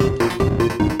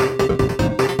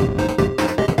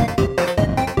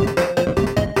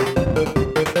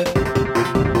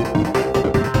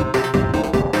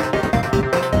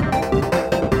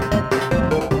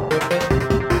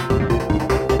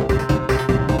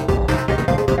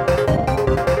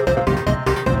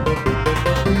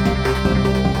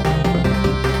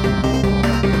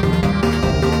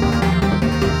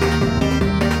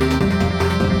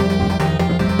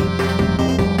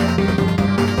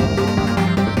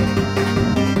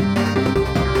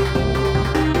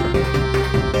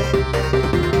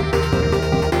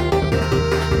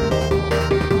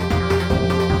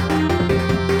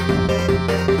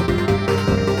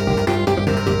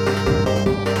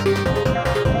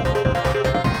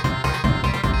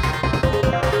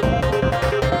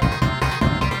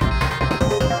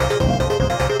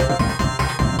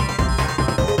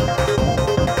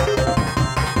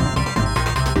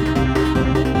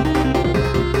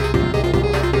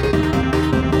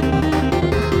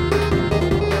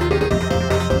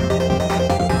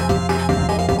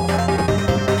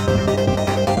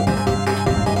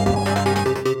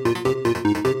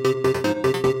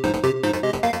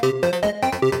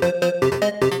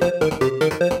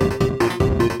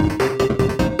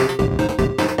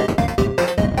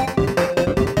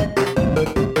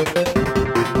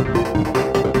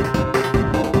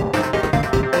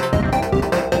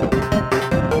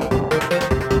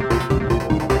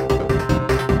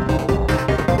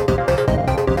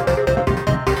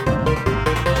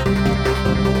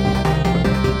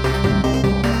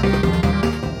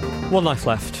 One Life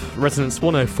Left, Resonance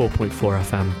 104.4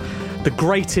 FM. The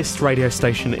greatest radio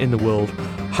station in the world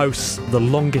hosts the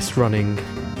longest running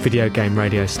video game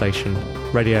radio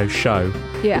show.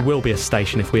 Yeah. It will be a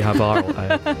station if we have our... I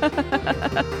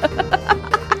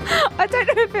don't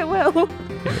know if it will.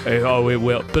 Oh, it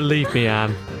will. Believe me,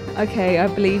 Anne. Okay, I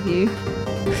believe you.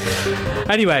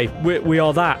 Anyway, we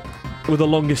are that. We're the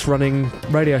longest running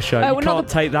radio show. You we're not can't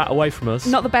take that away from us.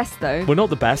 Not the best, though. We're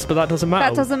not the best, but that doesn't matter.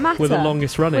 That doesn't matter. We're the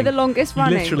longest running. We're the longest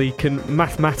running. You literally can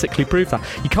mathematically prove that.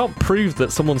 You can't prove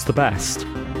that someone's the best.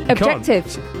 Objective.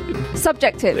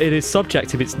 Subjective. It is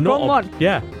subjective. It's not... Wrong one.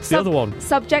 Yeah, it's the other one.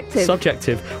 Subjective.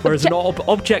 Subjective. Whereas an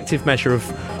objective measure of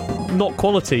not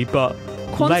quality, but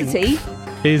quantity length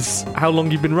is how long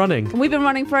you've been running. And we've been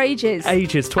running for ages.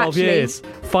 12 years.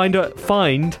 Find a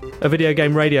video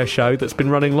game radio show that's been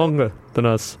running longer than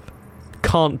us.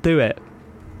 Can't do it.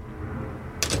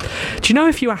 Do you know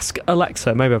if you ask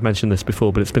Alexa, maybe I've mentioned this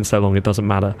before, but it's been so long it doesn't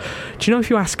matter. Do you know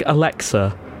if you ask Alexa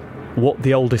what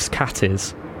the oldest cat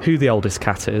is, who the oldest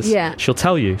cat is, yeah, she'll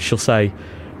tell you. She'll say,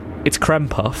 it's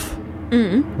Krempuff,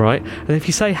 right? And if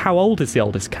you say, how old is the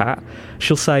oldest cat,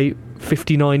 she'll say,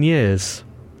 59 years.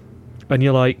 And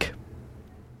you're like,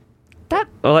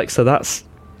 Alexa, that's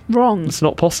wrong. It's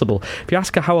not possible. If you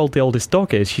ask her how old the oldest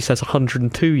dog is, she says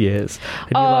 102 years.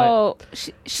 And you're like,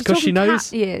 she's because she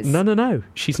knows. cat years. No,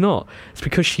 she's not. It's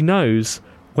because she knows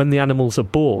when the animals are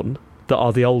born that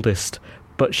are the oldest,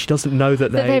 but she doesn't know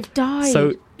that they've died.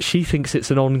 So she thinks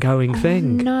it's an ongoing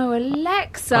thing. No,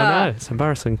 Alexa. I know, it's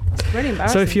embarrassing. It's really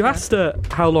embarrassing. So if you asked her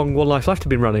how long One Life Left had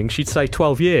been running, she'd say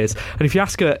 12 years. And if you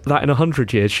ask her that in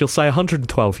 100 years, she'll say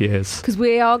 112 years. Because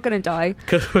we are going to die.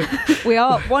 We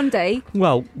are, one day.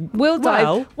 Well, we'll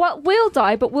die. Well, we'll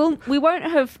die, but we won't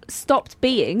have stopped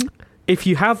being. If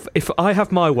I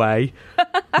have my way,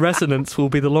 Resonance will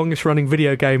be the longest running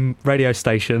video game radio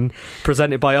station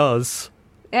presented by us.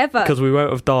 Ever. Because we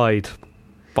won't have died.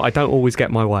 But I don't always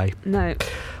get my way. No.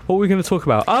 What were we going to talk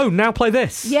about? Oh, Now Play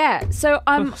This. Yeah, so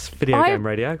video game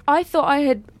radio. I thought I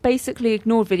had basically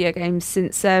ignored video games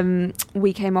since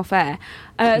we came off air.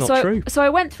 True. So I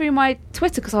went through my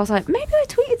Twitter because I was like, maybe I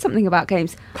tweeted something about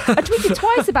games. I tweeted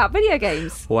twice about video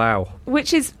games. Wow.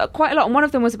 Which is quite a lot. And one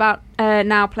of them was about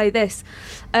Now Play This.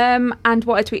 And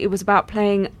what I tweeted was about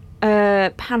playing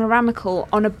Panoramical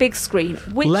on a big screen,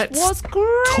 which was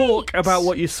great. Talk about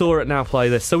what you saw at Now Play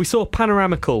This. So we saw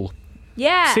Panoramical.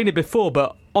 Yeah. Seen it before,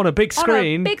 but on a big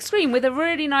screen. On a big screen with a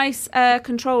really nice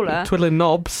controller. Twiddling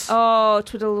knobs. Oh,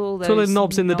 twiddle all those. Twiddling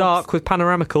knobs in the dark with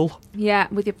Panoramical. Yeah,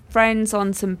 with your friends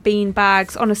on some bean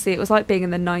bags. Honestly, it was like being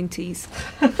in the 90s.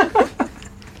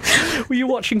 Were you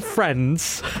watching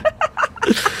Friends?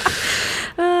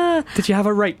 Did you have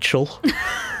a Rachel?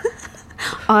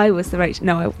 I was the Rachel.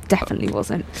 No, I definitely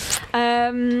wasn't.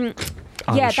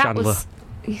 Yeah, Chandler.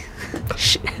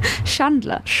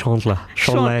 Chandler. Chandler.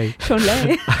 I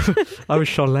was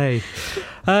Chandler.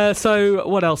 So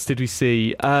what else did we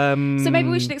see? So maybe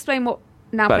we should explain what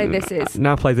Now Play This is.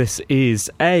 Now Play This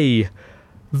is a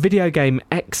video game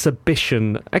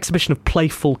exhibition of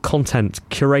playful content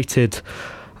curated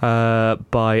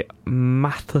by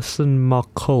Matheson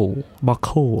Marcoux.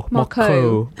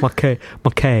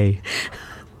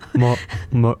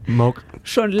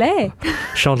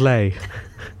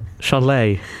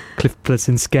 Chandler. Cliff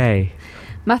Blazinski.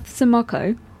 Matheson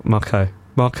Marco.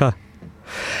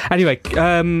 Anyway,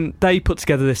 they put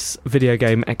together this video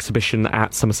game exhibition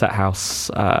at Somerset House.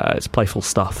 It's playful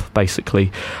stuff,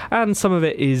 basically. And some of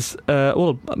it is,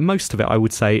 most of it, I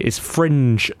would say, is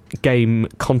fringe game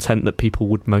content that people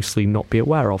would mostly not be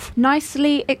aware of.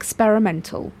 Nicely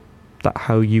experimental. That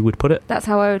how you would put it? That's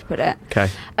how I would put it. Okay.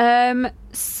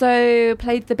 So,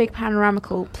 played the big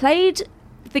panoramical. Played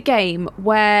the game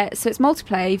where... So, it's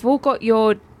multiplayer. You've all got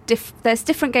your... there's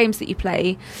different games that you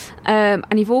play, and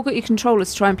you've all got your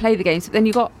controllers to try and play the games. But then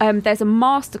you've got there's a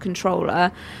master controller,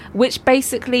 which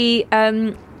basically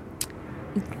that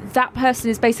person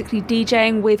is basically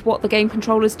DJing with what the game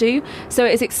controllers do. So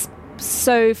it is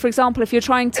so, for example, if you're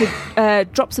trying to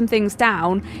drop some things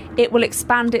down, it will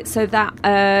expand it so that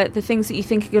the things that you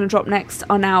think are going to drop next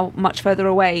are now much further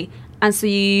away, and so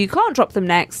you can't drop them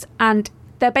next, and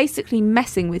they're basically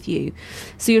messing with you.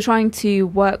 So you're trying to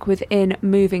work within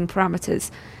moving parameters.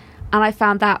 And I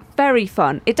found that very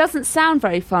fun. It doesn't sound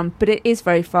very fun, but it is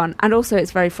very fun. And also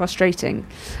it's very frustrating.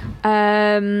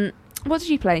 What did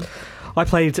you play? I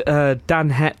played Dan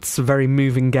Hett's very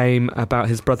moving game about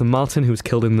his brother Martin, who was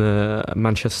killed in the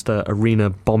Manchester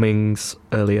Arena bombings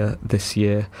earlier this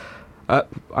year.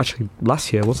 Actually,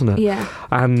 last year, wasn't it? Yeah.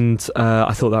 And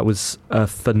I thought that was a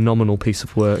phenomenal piece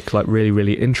of work, like really,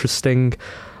 really interesting.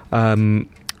 I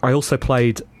also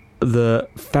played the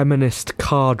feminist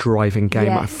car driving game.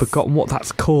 Yes. I've forgotten what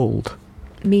that's called.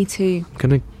 Me too.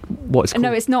 What it's called?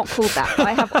 No, it's not called that.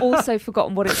 I have also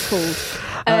forgotten what it's called.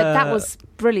 That was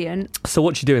brilliant. So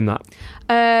what do you do in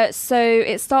that? So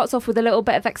it starts off with a little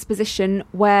bit of exposition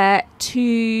where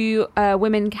two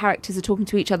women characters are talking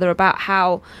to each other about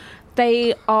how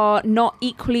they are not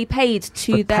equally paid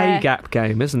to their pay gap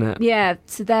game, isn't it? Yeah,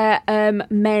 to their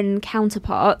men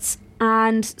counterparts.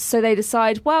 And so they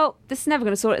decide, well, this is never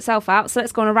going to sort itself out, so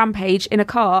let's go on a rampage in a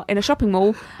car in a shopping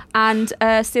mall and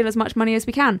steal as much money as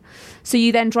we can. So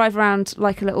you then drive around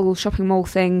like a little shopping mall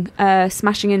thing,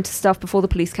 smashing into stuff before the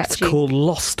police catch you. It's called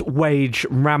Lost Wage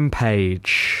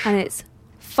Rampage. And it's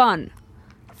fun.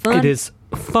 It is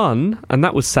fun, and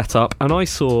that was set up, and I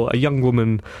saw a young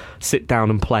woman sit down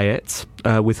and play it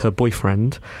with her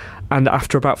boyfriend, and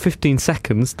after about 15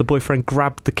 seconds the boyfriend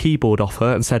grabbed the keyboard off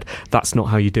her and said, "That's not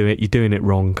how you do it, you're doing it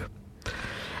wrong."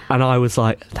 And I was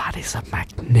like, that is a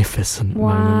magnificent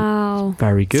moment.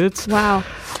 Very good. Wow.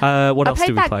 What else do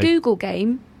we play? I played that Google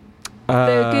game,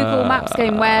 the Google Maps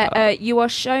game, where you are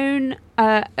shown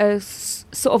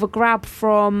sort of a grab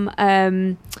from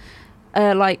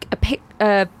like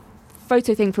a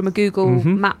photo thing from a Google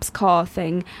Maps car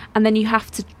thing, and then you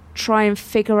have to try and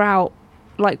figure out,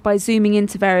 like by zooming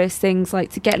into various things, like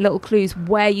to get little clues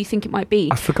where you think it might be.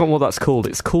 I forgot what that's called.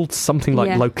 It's called something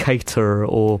like Locator,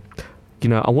 or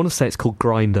I want to say it's called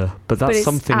Grinder, but that's it's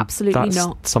something absolutely that's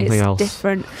not. Something it's else.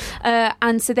 Different.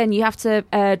 And so then you have to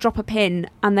drop a pin,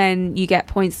 and then you get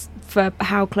points for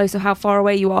how close or how far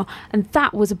away you are. And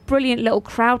that was a brilliant little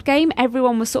crowd game.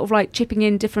 Everyone was sort of like chipping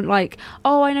in different, like,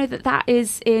 oh, I know that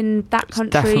is in that country.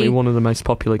 Definitely one of the most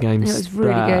popular games. It was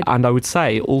really good. And I would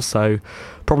say also,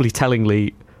 probably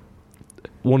tellingly,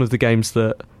 one of the games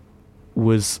that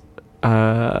was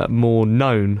more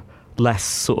known, less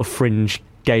sort of fringe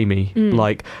gamey.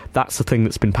 Like, that's a thing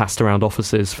that's been passed around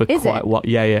offices for quite a while.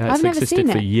 Yeah, it's existed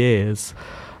for years.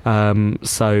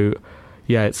 So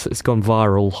yeah, it's gone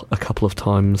viral a couple of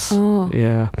times.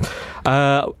 Yeah.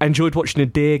 Enjoyed watching a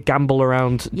deer gamble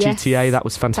around GTA. That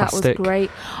was fantastic. That was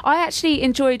great. I actually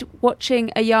enjoyed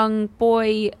watching a young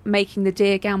boy making the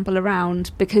deer gamble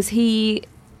around, because he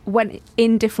went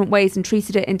in different ways and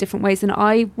treated it in different ways than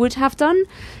I would have done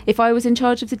if I was in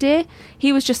charge of the deer.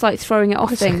 He was just like throwing it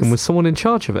off things. Was someone in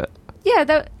charge of it? Yeah,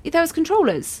 there was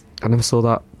controllers. I never saw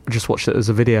that. I just watched it as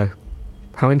a video.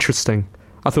 How interesting.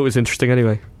 I thought it was interesting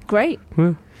anyway. Great.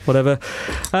 Yeah, whatever.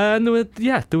 And there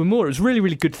were more. It was a really,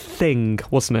 really good thing,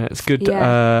 wasn't it? It's good.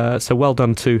 Yeah. So well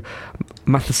done to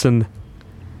Matheson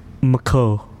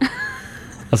Marcoux,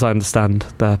 as I understand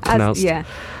they're pronounced. Yeah.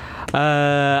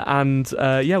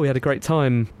 We had a great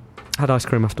time. Had ice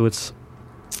cream afterwards.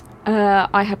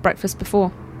 I had breakfast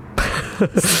before.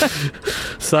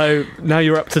 So now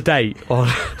you're up to date on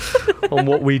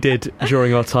what we did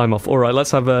during our time off. All right,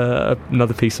 let's have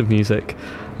another piece of music.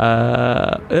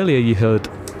 Earlier you heard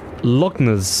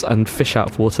Logners and Fish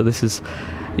Out of Water. This is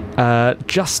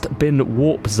Just Been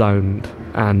Warp Zoned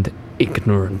and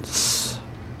Ignorance.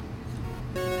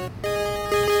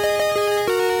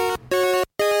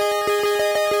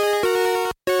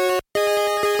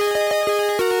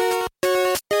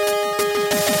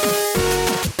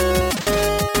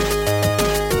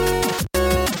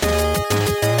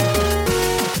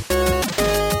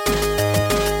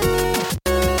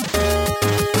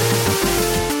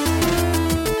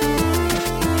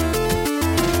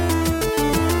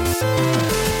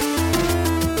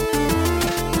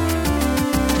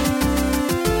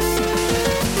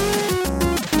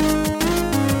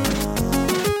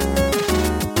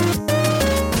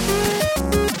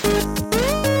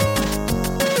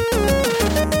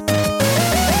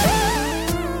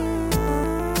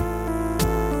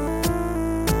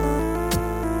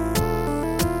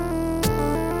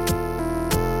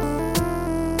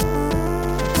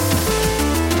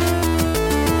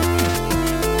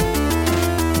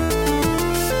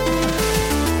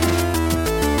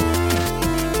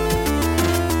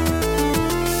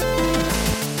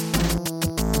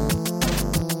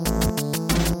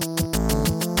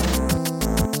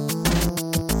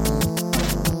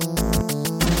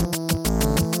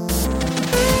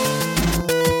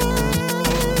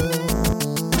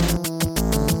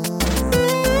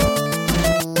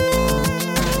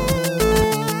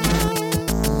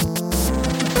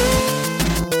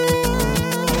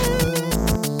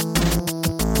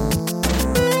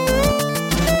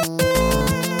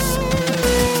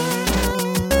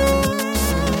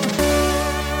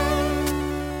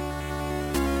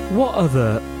 What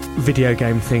other video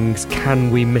game things can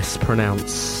we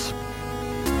mispronounce?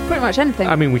 Pretty much anything.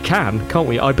 I mean, we can, can't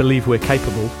we? I believe we're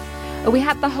capable. We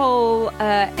had the whole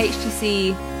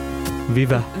HTC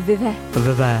Vive.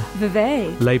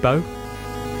 Labo.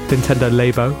 Nintendo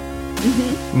Labo.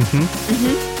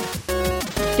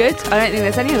 Good. I don't think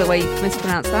there's any other way you can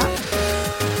mispronounce that.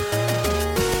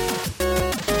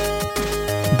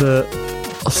 The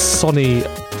Sony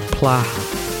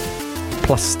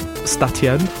Plastation.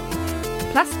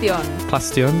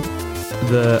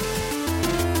 The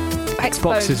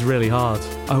Xbox is really hard.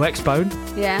 Oh, Xbone?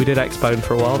 Yeah. We did Xbone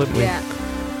for a while, didn't we? Yeah.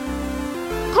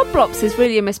 Codblops is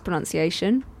really a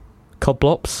mispronunciation.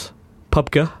 Codblops.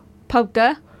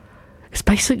 Pubga. It's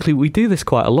basically, we do this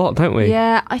quite a lot, don't we?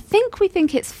 Yeah, I think we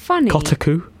think it's funny.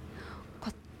 Kotaku.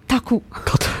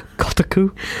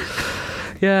 Kotaku.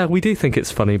 Yeah, we do think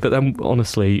it's funny, but then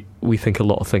honestly, we think a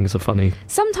lot of things are funny.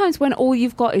 Sometimes when all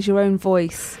you've got is your own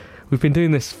voice. We've been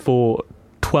doing this for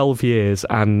 12 years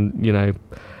and, you know,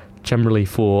 generally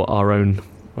for our own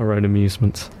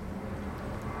amusement.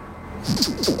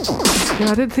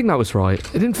 Yeah, I didn't think that was right.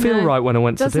 It didn't feel right when I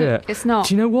went to do it. It's not.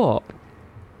 Do you know what?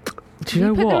 Do you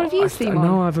know what? The review theme on?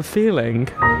 No, I have a feeling.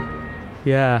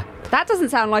 Yeah. That doesn't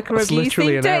sound like a review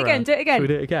theme. Do it again. Should we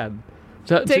do it again?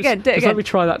 Do it again. Let me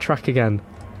try that track again.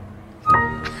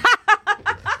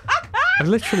 I've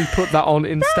literally put that on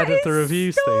instead of the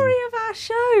reviews theme. Story of our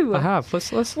show. I have.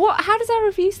 Let's. What? How does our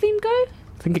reviews theme go? I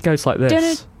think it goes like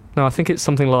this. No, I think it's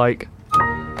something like.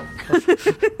 I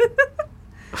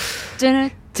don't know.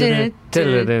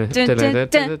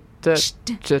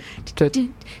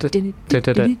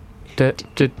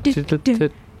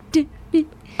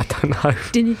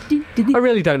 I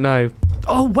really don't know.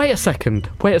 Oh, wait a second.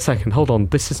 Hold on.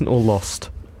 This isn't all lost.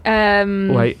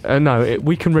 Wait. No.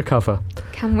 We can recover.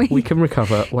 Can we? We can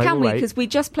recover. Wait. Can we? Because we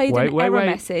just played an error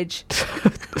message.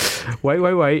 Wait.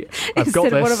 I've got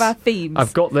this. Instead of one of our themes.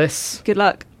 I've got this. Good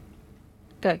luck.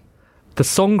 Go. The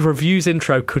song reviews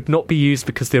intro could not be used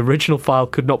because the original file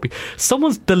could not be...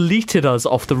 Someone's deleted us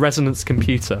off the Resonance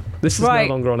computer. This is no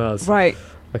longer on us. Right.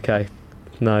 Okay.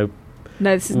 No,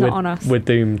 this is not on us. We're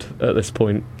doomed at this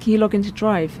point. Can you log into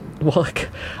Drive? Well,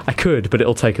 I could, but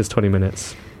it'll take us 20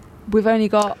 minutes. We've only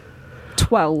got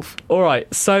 12. All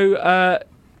right, so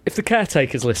if the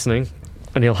caretaker's listening,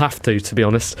 and he'll have to be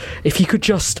honest, if you could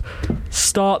just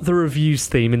start the reviews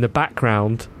theme in the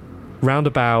background, round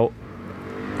about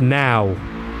now.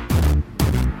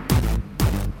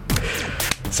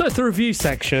 So it's the review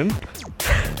section.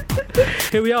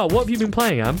 Here we are. What have you been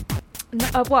playing, Am?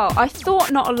 Well, I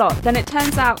thought not a lot. Then it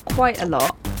turns out quite a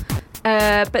lot.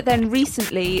 But then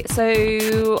recently,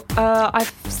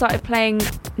 I've started playing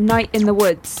Night in the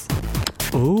Woods.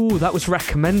 Oh, that was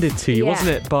recommended to you, wasn't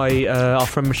it? By our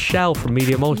friend Michelle from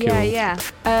Media Molecule. Yeah.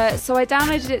 So I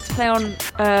downloaded it to play on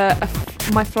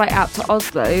my flight out to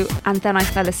Oslo, and then I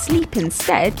fell asleep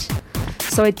instead.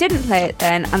 So I didn't play it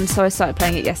then, and so I started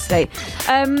playing it yesterday.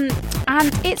 And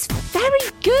it's very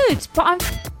good, but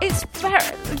it's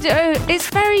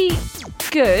very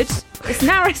good. It's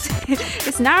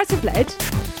narrative led.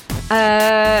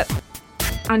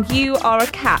 And you are a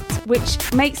cat,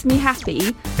 which makes me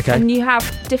happy. Okay. And you have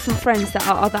different friends that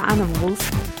are other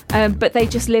animals, but they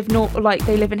just live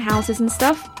they live in houses and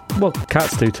stuff. Well,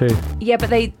 cats do too. Yeah, but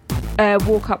they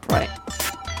walk upright.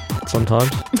 Sometimes.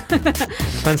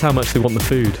 Depends how much they want the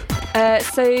food.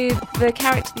 So the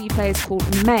character that you play is called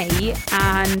May,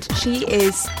 and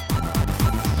she's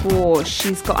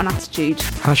got an attitude.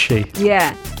 Has she?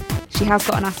 Yeah, she has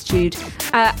got an attitude,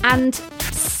 and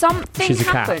something She's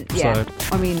happened. A cat, yeah,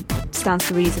 so. I mean, stands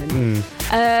to reason.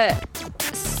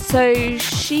 So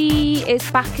she is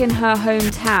back in her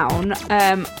hometown,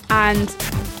 and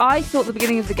I thought at the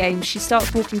beginning of the game she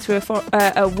starts walking through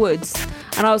a woods,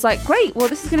 and I was like, great, well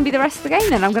this is going to be the rest of the game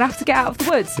then, I'm going to have to get out of the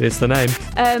woods. It's the name.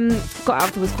 Got out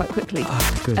of the woods quite quickly.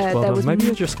 Oh, good. Well, maybe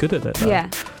you're just good at it, though. Yeah,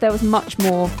 there was much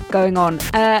more going on.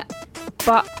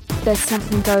 But there's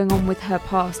something going on with her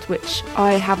past which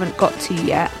I haven't got to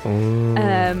yet.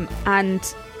 And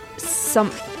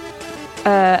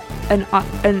an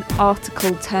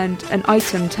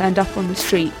item turned up on the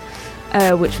street,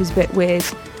 which was a bit weird.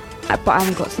 But I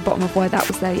haven't got to the bottom of why that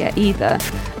was there yet either.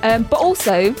 But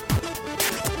also,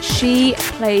 she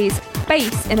plays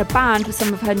bass in a band with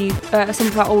some of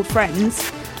her old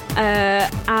friends,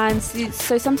 and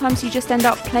so sometimes you just end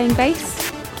up playing bass,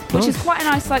 which is quite a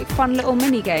nice, fun little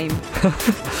mini game.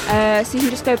 So you can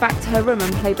just go back to her room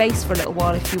and play bass for a little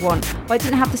while if you want. But I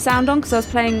didn't have the sound on because I was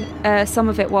playing some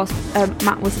of it whilst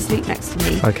Matt was asleep next to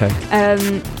me. Okay.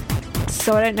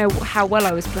 So I don't know how well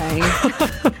I was playing.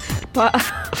 But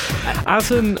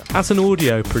as an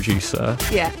audio producer,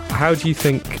 yeah, how do you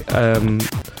think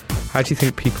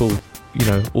people,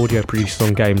 audio producers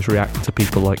on games react to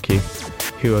people like you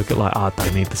who are like, I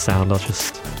don't need the sound, I'll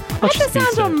just I had the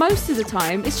sound on most of the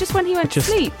time. It's just when he went to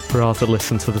sleep. Rather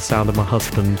listen to the sound of my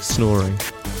husband snoring.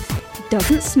 He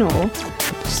doesn't snore,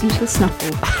 just a little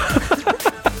snuffle.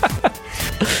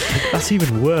 That's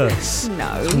even worse.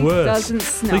 No, it's he worse. doesn't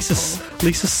snuffle.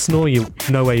 Lisa snore, you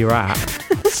know where you're at.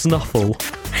 Snuffle.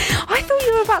 I thought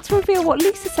you were about to reveal what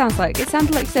Lisa sounds like. It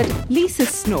sounded like you said Lisa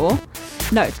snore.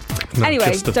 No.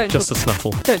 Anyway, just a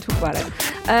snuffle. Don't talk about it.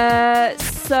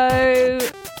 So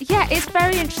yeah, it's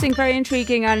very interesting, very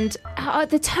intriguing, and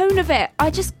the tone of it, I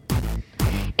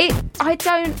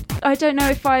don't know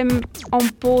if I'm on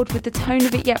board with the tone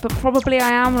of it yet, but probably I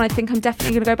am, and I think I'm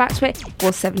definitely going to go back to it. It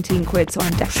was 17 quid, so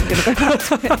I'm definitely going to go back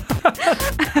to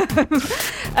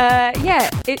it. Yeah,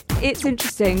 it's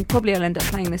interesting. Probably I'll end up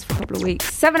playing this for a couple of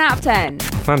weeks. 7 out of 10.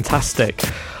 Fantastic.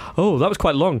 Oh, that was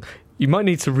quite long. You might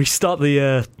need to restart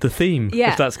the theme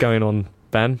if that's going on,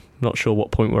 Ben. Not sure what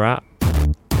point we're at.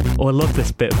 Oh, I love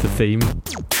this bit of the theme.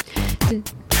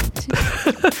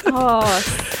 Oh.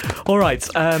 All right,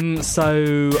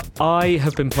 so I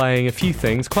have been playing a few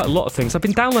things, quite a lot of things. I've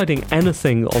been downloading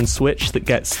anything on Switch that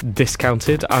gets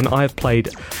discounted, and I have played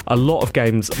a lot of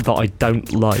games that I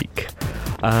don't like.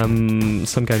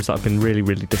 Some games that I've been really,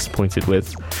 really disappointed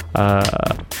with.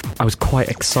 I was quite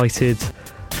excited.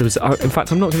 There was, in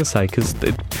fact, I'm not going to say because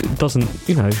it doesn't,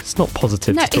 it's not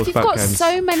positive to talk about games. No, if you've got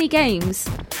so many games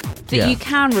that you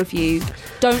can review,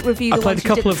 don't review the ones you didn't like. I played a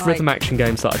couple of rhythm action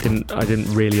games that I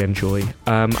didn't really enjoy,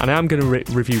 and I am going to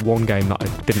review one game that I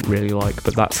didn't really like,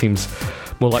 but that seems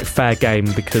more like fair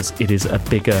game because it is a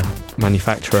bigger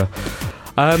manufacturer.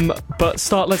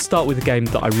 But let's start with a game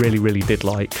that I really, really did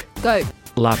like. Go.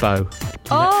 Labo.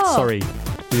 Labo.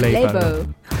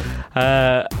 Labo.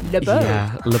 Yeah,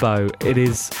 Labo. It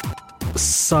is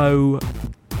so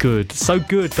good. So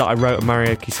good that I wrote a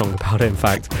karaoke song about it, in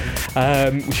fact.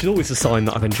 Which is always a sign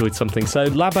that I've enjoyed something. So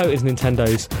Labo is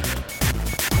Nintendo's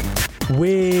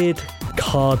weird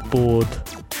cardboard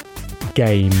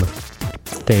game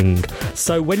thing.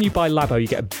 So when you buy Labo, you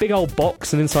get a big old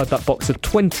box, and inside that box are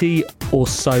 20 or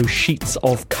so sheets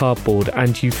of cardboard,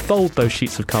 and you fold those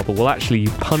sheets of cardboard. Well, actually, you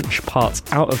punch parts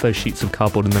out of those sheets of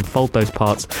cardboard and then fold those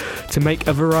parts to make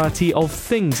a variety of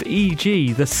things.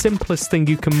 E.g., the simplest thing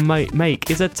you can make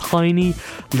is a tiny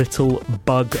little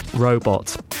bug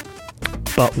robot.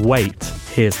 But wait,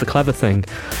 here's the clever thing.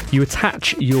 You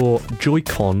attach your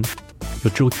Joy-Con,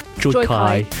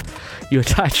 Joy-Kai. You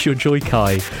attach your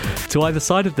Joy-Kai to either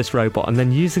side of this robot, and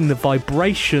then using the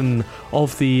vibration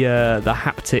of the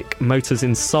haptic motors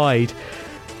inside,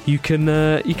 you can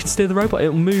steer the robot.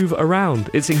 It'll move around.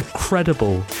 It's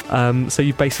incredible. So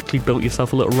you basically built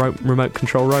yourself a little remote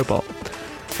control robot.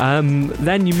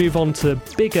 Then you move on to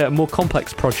bigger, more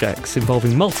complex projects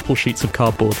involving multiple sheets of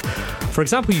cardboard. For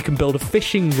example, you can build a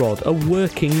fishing rod, a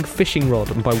working fishing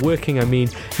rod. And by working, I mean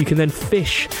you can then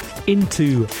fish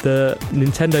into the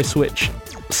Nintendo Switch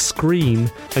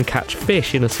screen and catch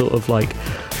fish in a sort of like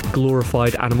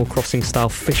glorified Animal Crossing style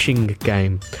fishing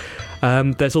game.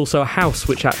 There's also a house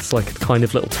which acts like a kind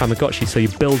of little Tamagotchi, so you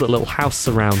build a little house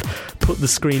around, put the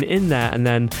screen in there, and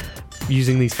then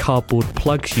using these cardboard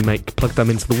plugs you make, plug them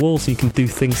into the walls, and you can do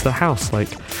things to the house, like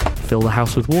fill the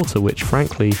house with water, which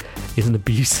frankly is an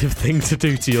abusive thing to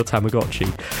do to your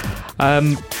Tamagotchi.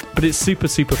 But it's super,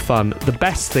 super fun. The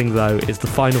best thing, though, is the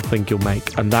final thing you'll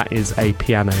make, and that is a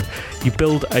piano. You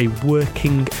build a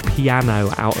working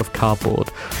piano out of cardboard,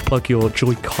 plug your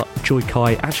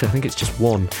Joy-Kai, actually I think it's just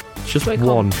one. It's just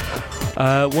Joy-Con.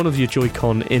 One of your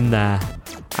Joy-Con in there,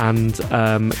 and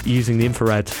using the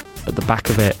infrared at the back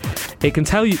of it, it can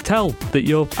tell that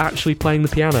you're actually playing the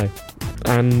piano,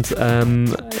 and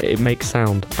it makes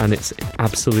sound, and it's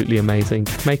absolutely amazing.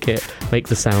 Make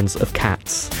the sounds of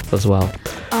cats as well.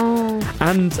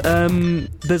 And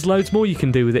there's loads more you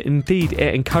can do with it. Indeed,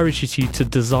 it encourages you to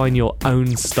design your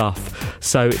own stuff.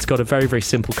 So it's got a very, very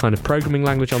simple kind of programming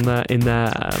language in there,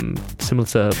 similar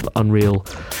to Unreal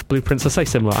Blueprints. I say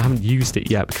similar, I haven't used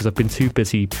it yet because I've been too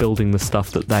busy building the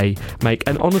stuff that they make.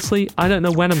 And honestly, I don't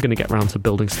know when I'm going to get around to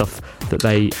building stuff that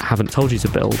they haven't told you to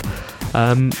build.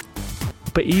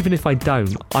 But even if I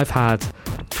don't, I've had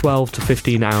 12 to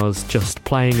 15 hours just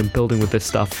playing and building with this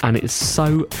stuff, and it's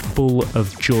so full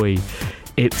of joy.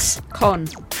 It's Kai.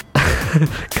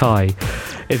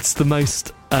 It's the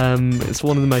most it's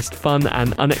one of the most fun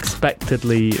and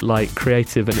unexpectedly like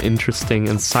creative and interesting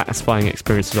and satisfying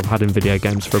experiences I've had in video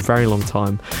games for a very long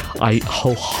time. I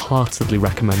wholeheartedly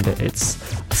recommend it. It's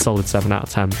a solid 7 out of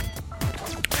 10.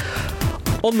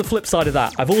 On the flip side of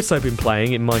that, I've also been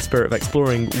playing, in my spirit of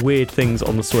exploring weird things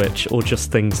on the Switch, or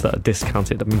just things that are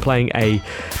discounted. I've been playing a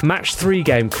Match 3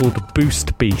 game called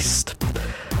Boost Beast.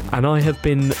 And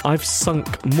I've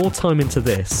sunk more time into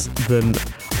this than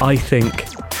I think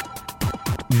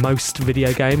most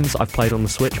video games I've played on the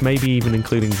Switch, maybe even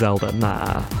including Zelda.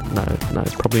 No,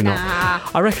 probably not.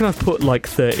 I reckon I've put like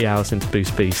 30 hours into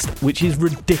Boost Beast, which is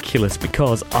ridiculous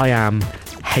because I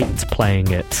hate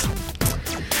playing it.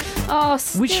 Oh,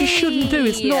 Steve. Which you shouldn't do.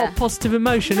 It's not a positive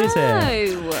emotion, is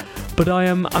it? But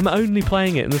I'm only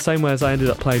playing it in the same way as I ended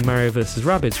up playing Mario vs.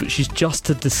 Rabbids, which is just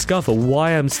to discover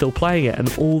why I'm still playing it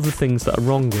and all the things that are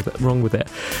wrong with it.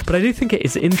 But I do think it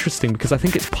is interesting because I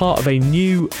think it's part of a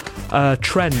new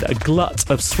trend, a glut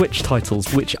of Switch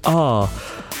titles, which are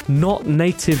not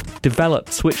native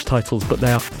developed Switch titles, but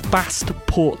they are fast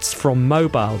ports from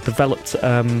mobile, developed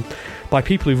by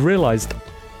people who've realised,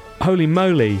 holy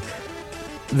moly,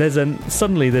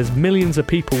 suddenly there's millions of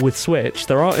people with Switch,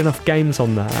 there aren't enough games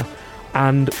on there,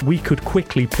 and we could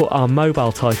quickly put our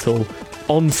mobile title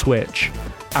on Switch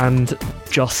and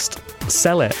just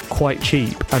sell it quite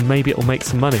cheap, and maybe it'll make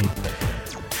some money.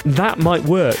 That might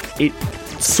work. It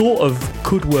sort of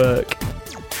could work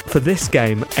for this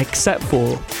game, except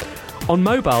for on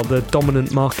mobile, the dominant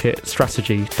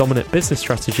business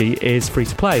strategy is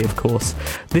free-to-play, of course.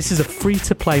 This is a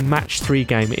free-to-play Match 3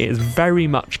 game. It is very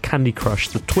much Candy Crush.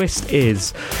 The twist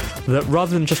is that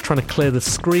rather than just trying to clear the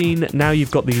screen, now you've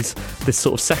got this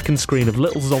sort of second screen of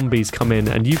little zombies come in,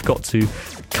 and you've got to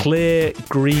clear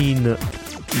green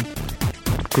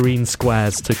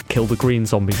squares to kill the green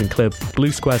zombies and clear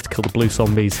blue squares to kill the blue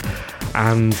zombies.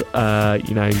 And,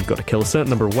 you've got to kill a certain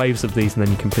number of waves of these and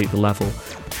then you complete the level.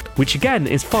 Which, again,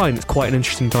 is fine. It's quite an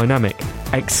interesting dynamic.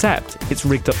 Except it's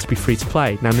rigged up to be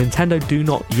free-to-play. Now, Nintendo do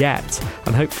not yet,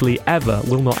 and hopefully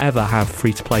will not ever have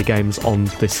free-to-play games on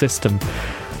this system.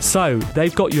 So,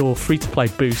 they've got your free-to-play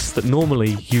boosts that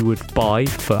normally you would buy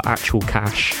for actual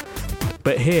cash.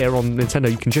 But here on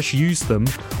Nintendo, you can just use them.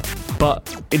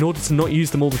 But in order to not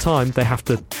use them all the time, they have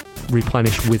to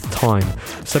replenish with time.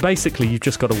 So basically you've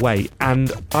just got to wait,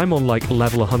 and I'm on like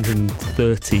level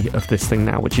 130 of this thing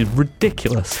now, which is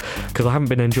ridiculous because I haven't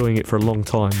been enjoying it for a long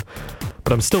time,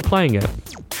 but I'm still playing it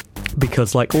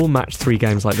because, like all Match 3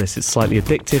 games like this, it's slightly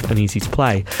addictive and easy to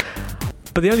play.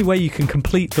 But the only way you can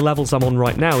complete the levels I'm on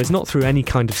right now is not through any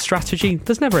kind of strategy.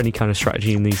 There's never any kind of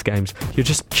strategy in these games. You're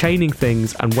just chaining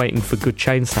things and waiting for good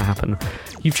chains to happen.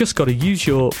 You've just got to use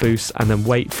your boost and then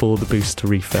wait for the boost to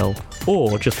refill.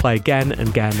 Or just play again and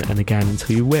again and again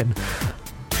until you win.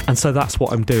 And so that's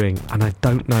what I'm doing, and I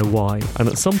don't know why. And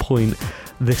at some point,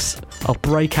 I'll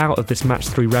break out of this Match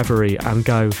 3 reverie and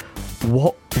go,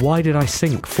 why did I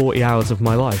sink 40 hours of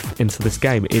my life into this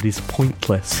game? It is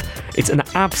pointless. It's in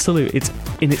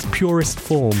its purest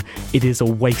form, it is a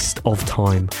waste of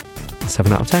time.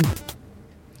 7 out of 10.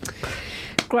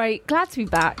 Great. Glad to be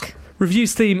back.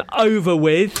 Reviews theme over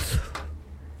with.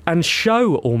 And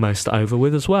show almost over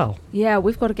with as well. Yeah,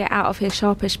 we've got to get out of here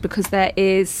sharpish because there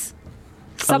is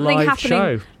something live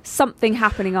happening. show. Something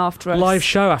happening after us. Live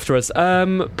show after us.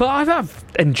 But I've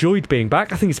enjoyed being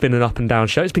back. I think it's been an up and down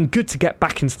show. It's been good to get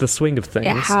back into the swing of things.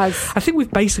 It has. I think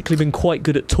we've basically been quite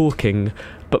good at talking,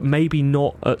 but maybe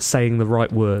not at saying the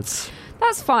right words.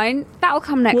 That's fine. That'll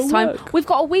come next time. Work. We've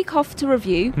got a week off to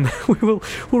review. We'll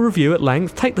review at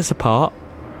length, take this apart.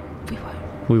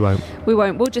 We won't.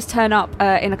 We'll just turn up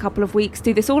in a couple of weeks,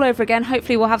 do this all over again.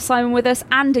 Hopefully we'll have Simon with us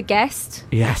and a guest.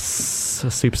 Yes,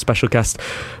 a super special guest.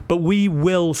 But we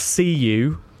will see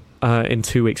you in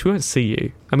 2 weeks. We won't see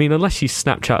you. I mean, unless you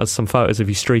Snapchat us some photos of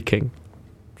you streaking.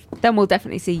 Then we'll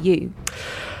definitely see you.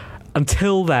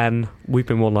 Until then, we've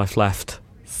been One Life Left.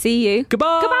 See you.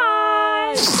 Goodbye.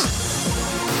 Goodbye.